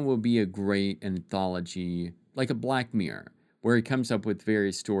Ruffin will be a great anthology like a Black Mirror where he comes up with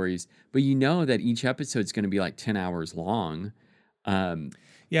various stories, but you know that each episode's going to be like 10 hours long.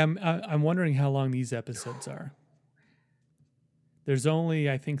 Yeah, I'm wondering how long these episodes are. There's only,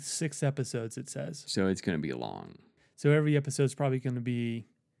 I think, 6 episodes, it says. So it's going to be long. So every episode's probably going to be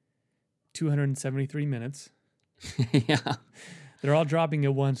 273 minutes. Yeah. They're all dropping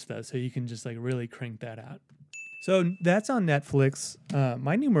at once, though, so you can just like really crank that out. So that's on Netflix.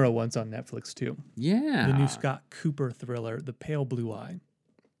 My numero one's on Netflix, too. Yeah. The new Scott Cooper thriller, The Pale Blue Eye,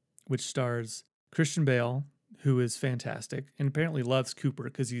 which stars Christian Bale, who is fantastic, and apparently loves Cooper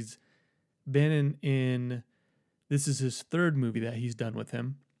because he's been in this is his 3rd movie that he's done with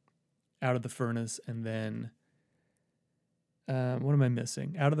him, Out of the Furnace, and then what am I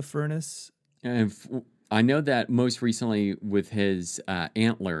missing? Out of the Furnace. I know that most recently with his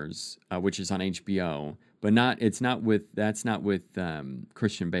Antlers, which is on HBO, but that's not with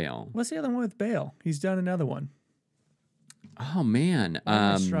Christian Bale. What's the other one with Bale? He's done another one. Oh man,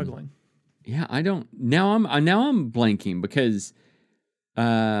 I'm struggling. Yeah, I don't. Now I'm blanking because,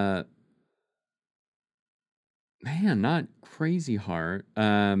 man, not Crazy Heart.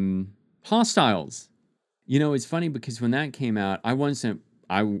 Hostiles. You know, it's funny because when that came out, I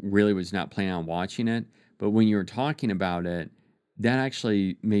really was not planning on watching it. But when you were talking about it, that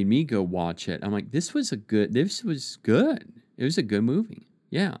actually made me go watch it. I'm like, this was good. It was a good movie.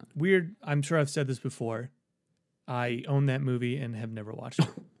 Yeah. Weird. I'm sure I've said this before. I own that movie and have never watched it.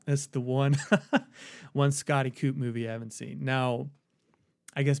 That's the one one Scotty Coop movie I haven't seen. Now,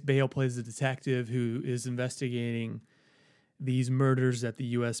 I guess Bale plays a detective who is investigating these murders at the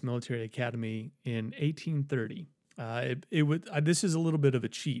U.S. Military Academy in 1830. This is a little bit of a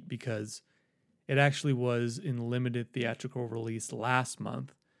cheat because it actually was in limited theatrical release last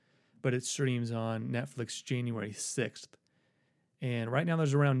month, but it streams on Netflix January 6th. And right now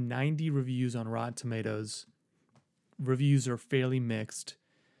there's around 90 reviews on Rotten Tomatoes. Reviews are fairly mixed.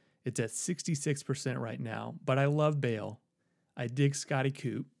 It's at 66% right now, but I love Bale. I dig Scotty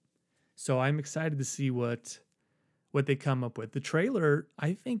Coop. So I'm excited to see what they come up with. The trailer,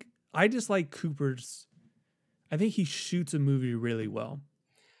 I just like Cooper's. I think he shoots a movie really well.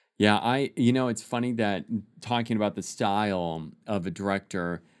 Yeah, it's funny that talking about the style of a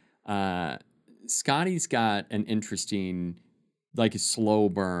director, Scotty's got an interesting, like a slow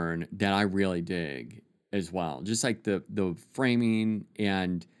burn that I really dig as well. Just like the framing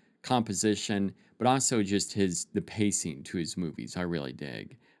and composition, but also just the pacing to his movies. I really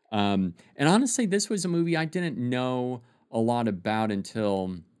dig. And honestly, this was a movie I didn't know a lot about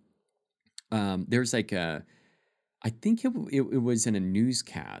until there's like I think it was in a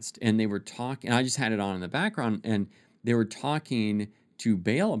newscast, and they were talking. And I just had it on in the background, and they were talking to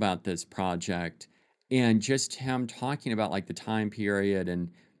Bale about this project, and just him talking about like the time period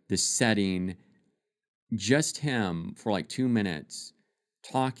and the setting. Just him for like 2 minutes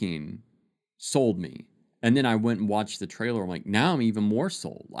talking sold me. And then I went and watched the trailer. I'm like, now I'm even more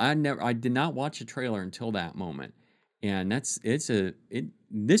sold. I did not watch a trailer until that moment, and this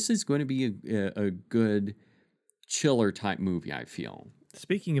is going to be a good chiller type movie, I feel.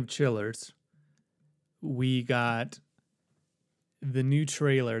 Speaking of chillers, we got the new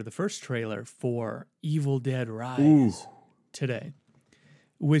trailer, the first trailer for Evil Dead Rise today,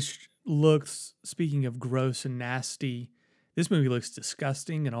 which looks, speaking of gross and nasty, this movie looks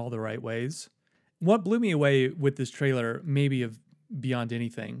disgusting in all the right ways. What blew me away with this trailer, maybe of beyond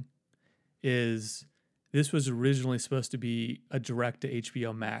anything, is this was originally supposed to be a direct to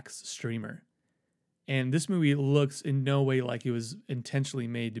HBO Max streamer. And this movie looks in no way like it was intentionally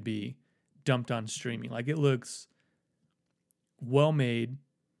made to be dumped on streaming. Like, it looks well made,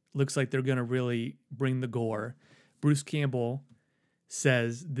 looks like they're going to really bring the gore. Bruce Campbell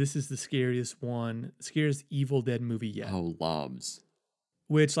says this is the scariest Evil Dead movie yet. Oh, loves.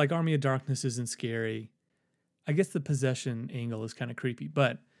 Which, like, Army of Darkness isn't scary. I guess the possession angle is kind of creepy,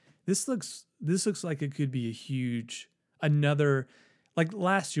 but this looks like it could be another. Like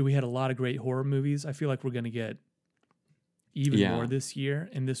last year, we had a lot of great horror movies. I feel like we're going to get even more this year.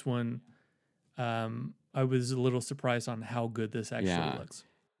 And this one, I was a little surprised on how good this actually looks.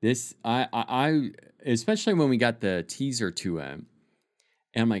 This, I especially when we got the teaser to it,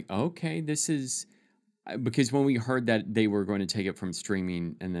 and I'm like, okay, this is, because when we heard that they were going to take it from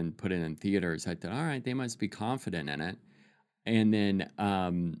streaming and then put it in theaters, I thought, all right, they must be confident in it. And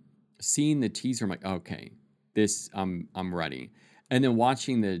then seeing the teaser, I'm like, okay, I'm ready. And then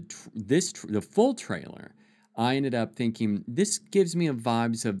watching the full trailer, I ended up thinking this gives me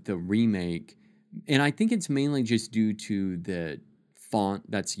vibes of the remake, and I think it's mainly just due to the font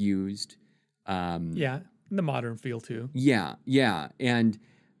that's used. The modern feel too. Yeah, and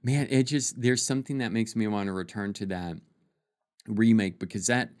man, there's something that makes me want to return to that remake, because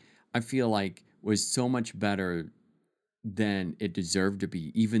that, I feel like, was so much better than it deserved to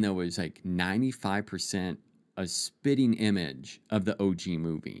be, even though it was like 95% a spitting image of the OG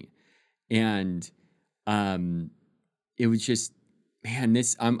movie. And it was just, man,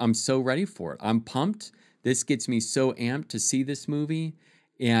 I'm so ready for it. I'm pumped. This gets me so amped to see this movie,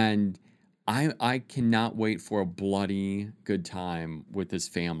 and I cannot wait for a bloody good time with this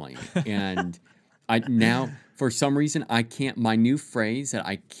family. And for some reason, my new phrase that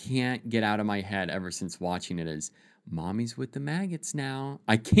I can't get out of my head ever since watching it is, "Mommy's with the maggots now."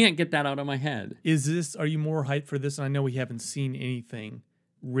 I can't get that out of my head. Are you more hyped for this? And I know we haven't seen anything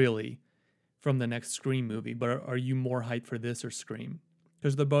really from the next Scream movie, but are you more hyped for this or Scream?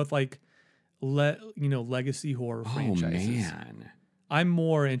 Because they're both like, legacy horror franchises. Oh, man. I'm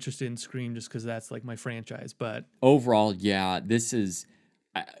more interested in Scream just because that's like my franchise. But overall, yeah, this is.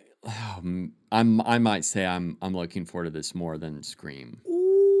 I might say I'm looking forward to this more than Scream.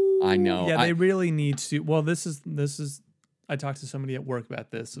 I know. Yeah, they really need to. Well, this is. I talked to somebody at work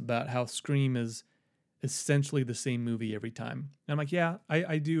about how Scream is essentially the same movie every time. And I'm like, yeah,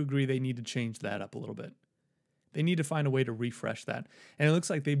 I do agree they need to change that up a little bit. They need to find a way to refresh that. And it looks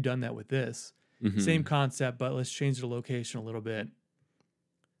like they've done that with this. Same concept, but let's change the location a little bit,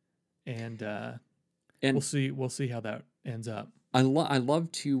 and And we'll see how that ends up. I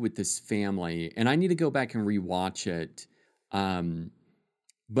love too with this family, and I need to go back and rewatch it. Um,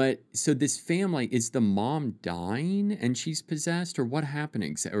 but so this family, is the mom dying and she's possessed, or what happened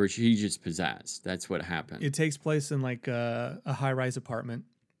or is she just possessed? That's what happened. It takes place in like a high rise apartment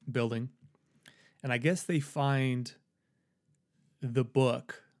building, and I guess they find the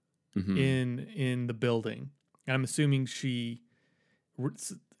book Hmm. in the building, and I'm assuming she,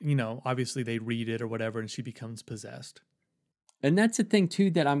 obviously they read it or whatever, and she becomes possessed. And that's the thing too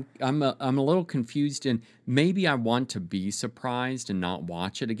that I'm a little confused, and maybe I want to be surprised and not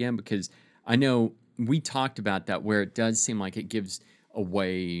watch it again because I know we talked about that where it does seem like it gives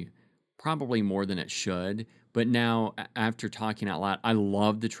away probably more than it should. But now after talking out loud, I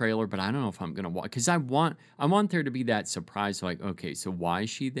love the trailer, but I don't know if I'm gonna watch because I want there to be that surprise, like, okay, so why is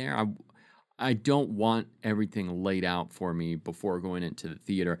she there? I don't want everything laid out for me before going into the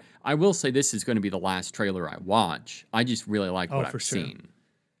theater. I will say this is going to be the last trailer I watch. I just really like Oh, what for I've sure. seen.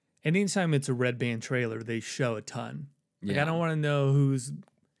 And anytime it's a red band trailer, they show a ton. Like I Yeah. don't want to know who's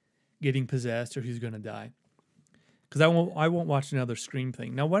getting possessed or who's going to die, because I won't watch another Scream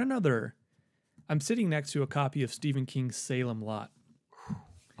thing. Now, what another? I'm sitting next to a copy of Stephen King's Salem Lot,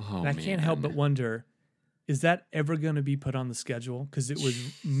 Oh and I can't help but man. wonder, is that ever going to be put on the schedule? Because it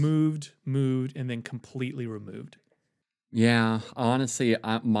was moved, and then completely removed. Yeah. Honestly,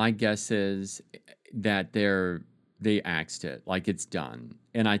 my guess is that they axed it, like it's done.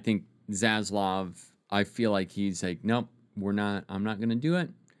 And I think Zaslav, I feel like he's like, nope, we're not. I'm not going to do it.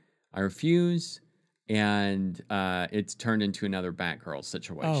 I refuse. And it's turned into another Batgirl Oh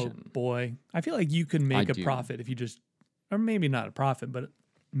situation. boy, I feel like you could I make a do. profit if you just, or maybe not a profit, but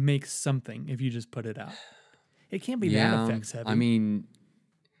make something if you just put it out. It can't be that Yeah. effects I heavy. mean,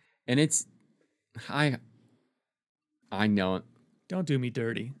 and I I know it. Don't do me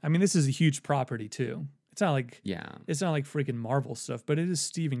dirty. I mean, this is a huge property too. Yeah. It's not like freaking Marvel stuff, but it is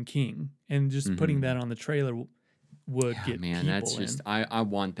Stephen King, and just putting that Mhm. on the trailer would Yeah, get man, that's people just in. I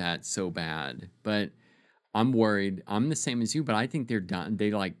want that so bad, but I'm worried. I'm the same as you, but I think they're done.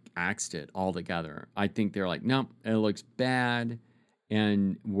 They like axed it altogether. I think they're like, nope, it looks bad,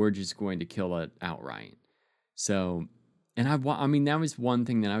 and we're just going to kill it outright. So, and I mean, that was one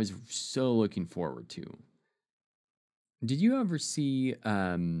thing that I was so looking forward to. Did you ever see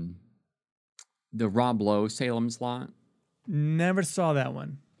the Rob Lowe Salem's Lot? Never saw that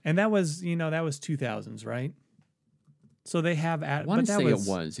one, and that was 2000s, right? So they have I at, want but to that say it was,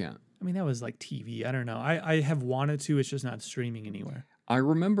 was, yeah. I mean, that was like TV. I don't know. I have wanted to. It's just not streaming anywhere. I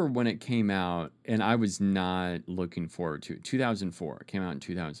remember when it came out, and I was not looking forward to it. 2004. It came out in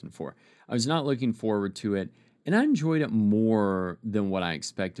 2004. I was not looking forward to it, and I enjoyed it more than what I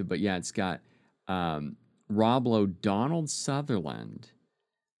expected. But yeah, it's got um, Rob Lowe, Donald Sutherland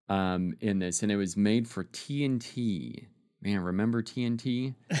in this, and it was made for TNT. Man, remember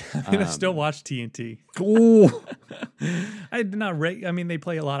TNT? I mean, I still watch TNT. Oh, I did not rate. I mean, they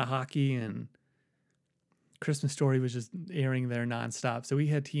play a lot of hockey, and Christmas Story was just airing there nonstop. So we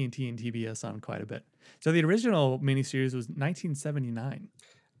had TNT and TBS on quite a bit. So the original miniseries was 1979.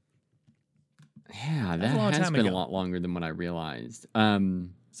 yeah, That's that a long has time been a ago. lot longer than what I realized.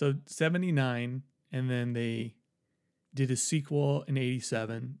 So 79, and then they did a sequel in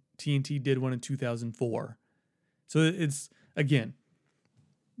 87. TNT did one in 2004. So it's, again,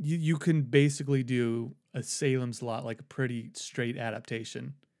 you can basically do a Salem's Lot, like a pretty straight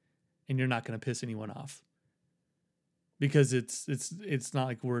adaptation, and you're not going to piss anyone off, because it's not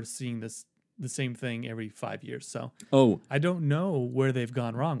like we're seeing the same thing every 5 years. So oh, I don't know where they've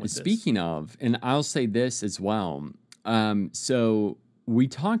gone wrong with this. speaking of, and I'll say this as well. So we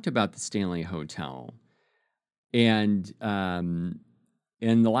talked about the Stanley Hotel and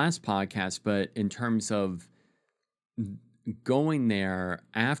in the last podcast, but in terms of going there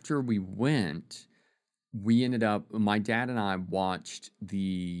after we went, we ended up. My dad and I watched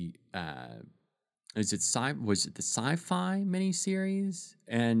the. Was it the sci-fi miniseries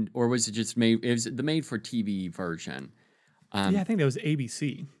and or was it just made? It was the made for TV version. Yeah, I Um, think that was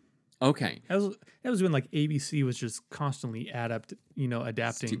ABC. okay, That was when like ABC was just constantly St-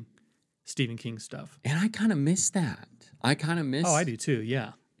 adapting Stephen King stuff. and I kind of miss that. I kind of Oh, I miss do too.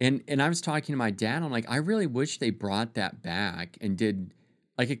 Yeah. and I was talking to my dad. I'm like, I really wish they brought that back and did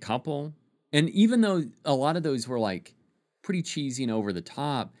like a couple. And even though a lot of those were like pretty cheesy and over the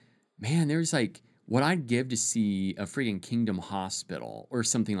top, man, there's like what I'd give to see a freaking Kingdom Hospital or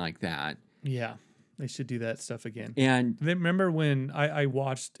something like that. Yeah. They should do that stuff again. And Then remember when I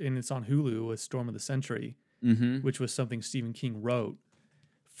watched, and it's on Hulu, with Storm of the Century, mm-hmm, which was something Stephen King wrote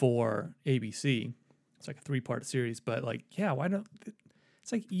for ABC. It's like a 3-part series, but like, yeah, why don't?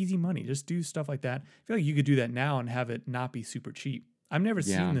 It's like easy money. Just do stuff like that. I feel like you could do that now and have it not be super cheap. I've never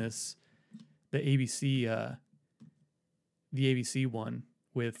seen Yeah. this, the ABC one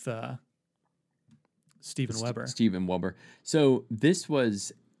with Steven Weber. Steven Weber. So this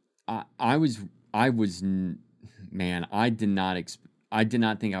was, I was, man, I did not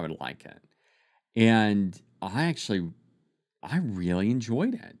think I would like it, and I really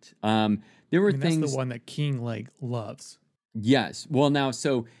enjoyed it. There were That's things. the one that King like loves. Yes. Well, now,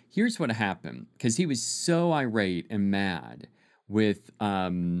 so here's what happened, because he was so irate and mad with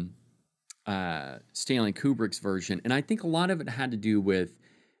Stanley Kubrick's version, and I think a lot of it had to do with,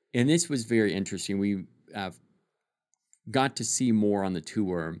 and this was very interesting. We got to see more on the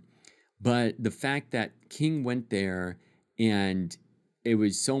tour, but the fact that King went there and it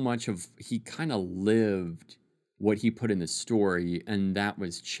was so much of, he kind of lived what he put in the story, and that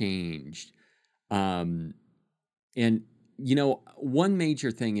was changed. And one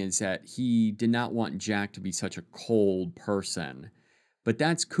major thing is that he did not want Jack to be such a cold person, but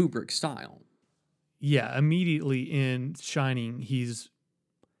that's Kubrick's style. Yeah, immediately in Shining,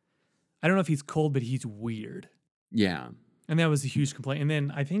 I don't know if he's cold, but he's weird. Yeah. And that was a huge complaint. And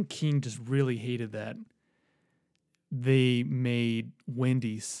then I think King just really hated that they made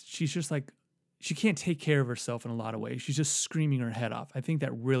Wendy, she's just like, she can't take care of herself in a lot of ways. She's just screaming her head off. I think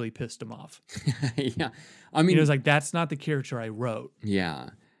that really pissed him off. Yeah. I mean, it was like, that's not the character I wrote. Yeah.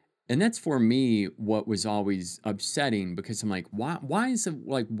 And that's for me what was always upsetting, because I'm like, why is it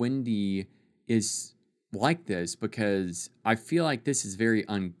like Wendy is like this? Because I feel like this is very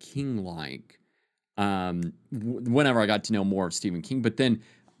un-King-like. Whenever I got to know more of Stephen King, but then,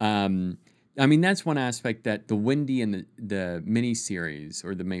 I mean, that's one aspect that the Wendy in the miniseries,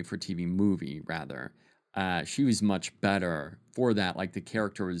 or the made-for-TV movie, rather, she was much better for that. Like, the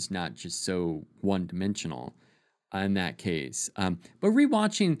character was not just so one-dimensional in that case. But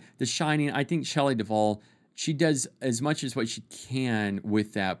rewatching The Shining, I think Shelley Duvall, she does as much as what she can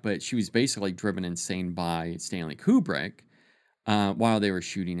with that, but she was basically driven insane by Stanley Kubrick while they were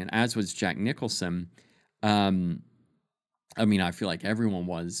shooting, and as was Jack Nicholson. I mean, I feel like everyone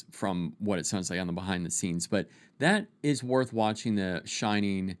was, from what it sounds like on the behind the scenes, but that is worth watching, the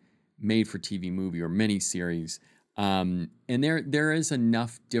Shining made-for-TV movie or miniseries. And there is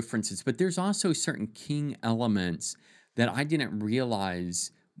enough differences, but there's also certain King elements that I didn't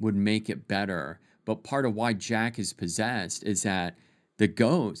realize would make it better. But part of why Jack is possessed is that the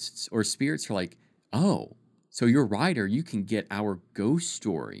ghosts or spirits are like, oh, so you're a writer, you can get our ghost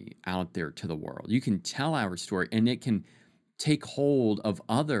story out there to the world. You can tell our story, and it can take hold of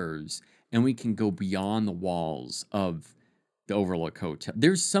others, and we can go beyond the walls of the Overlook Hotel.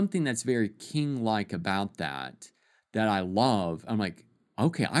 There's something that's very King-like about that I love. I'm like,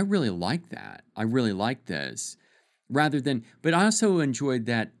 okay, I really like that. I really like this. But I also enjoyed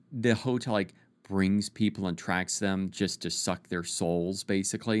that the hotel like brings people and tracks them just to suck their souls,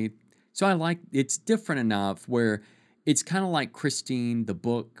 basically. So I like, it's different enough where it's kind of like Christine, the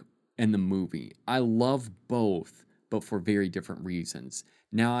book, and the movie. I love both, but for very different reasons.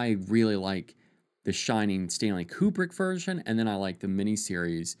 Now I really like the Shining Stanley Kubrick version, and then I like the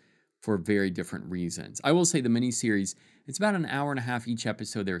miniseries for very different reasons. I will say the miniseries, it's about an hour and a half each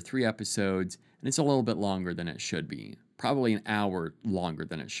episode. There are 3 episodes, and it's a little bit longer than it should be. Probably an hour longer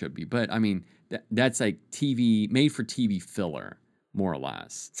than it should be. But I mean, that's like TV, made for TV filler, more or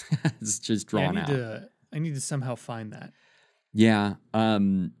less. It's just drawn out. I need to somehow find that. Yeah.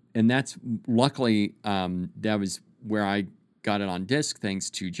 And that's luckily, that was where I got it on disc,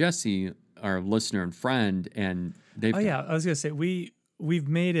 thanks to Jesse, our listener and friend. And they. Oh yeah, I was gonna say we've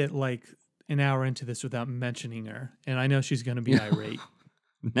made it like an hour into this without mentioning her, and I know she's gonna be irate.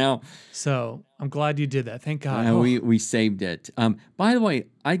 Now, so I'm glad you did that. Thank God. We saved it. By the way,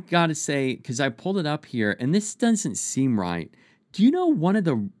 I gotta say, because I pulled it up here, and this doesn't seem right. Do you know one of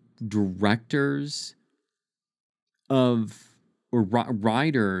the directors of, or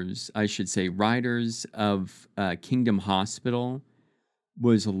writers, I should say, writers of Kingdom Hospital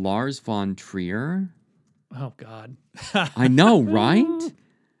was Lars von Trier? Oh God. I know, right?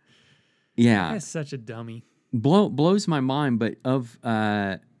 Yeah. That's such a dummy. Blows my mind, but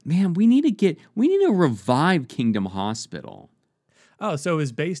man, we need to revive Kingdom Hospital. Oh, so it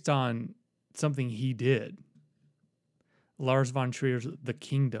was based on something he did. Lars von Trier's The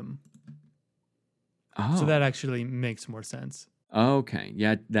Kingdom. Oh. So that actually makes more sense. Okay.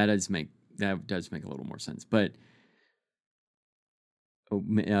 Yeah, that does make a little more sense. But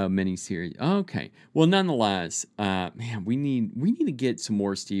miniseries. Okay. Well, nonetheless, man, we need to get some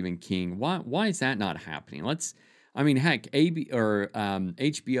more Stephen King. Why is that not happening? I mean, heck,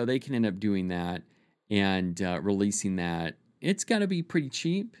 HBO, they can end up doing that and releasing that. It's got to be pretty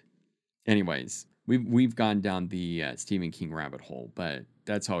cheap. Anyways, we've gone down the Stephen King rabbit hole, but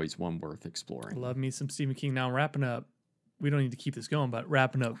that's always one worth exploring. Love me some Stephen King. Now wrapping up, we don't need to keep this going, but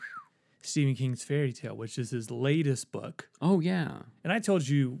wrapping up Stephen King's Fairy Tale, which is his latest book. Oh, yeah. And I told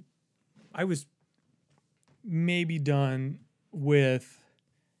you I was maybe done with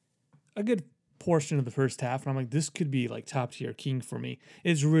a good portion of the first half, and I'm like, this could be like top tier King for me.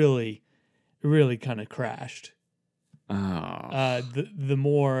 It's really, really kind of crashed. Oh.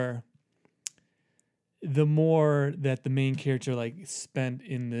 The more that the main character like spent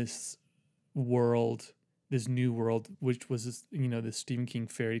in this world, this new world, which was this, this Stephen King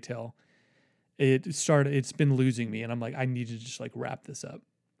fairy tale, it's been losing me, and I'm like, I need to just like wrap this up.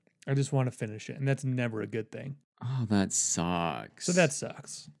 I just want to finish it, and that's never a good thing. Oh, that sucks. So that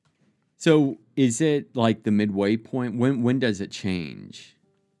sucks. So is it like the midway point? When does it change?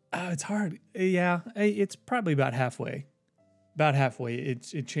 It's hard. Yeah, it's probably about halfway. About halfway,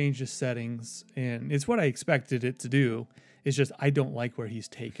 it changes settings, and it's what I expected it to do. It's just I don't like where he's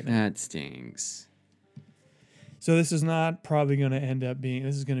taken it. That stinks. So this is not probably going to end up being.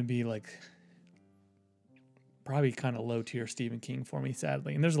 This is going to be like probably kind of low tier Stephen King for me,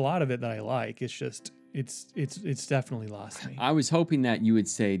 sadly. And there's a lot of it that I like. It's just it's definitely lost me. I was hoping that you would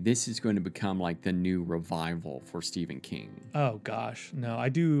say this is going to become like the new revival for Stephen King. Oh gosh, no, I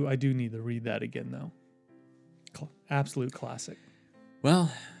do need to read that again though. Absolute classic. Well,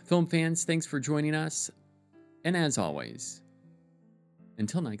 film fans, thanks for joining us. And as always,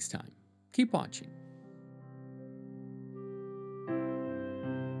 until next time, keep watching.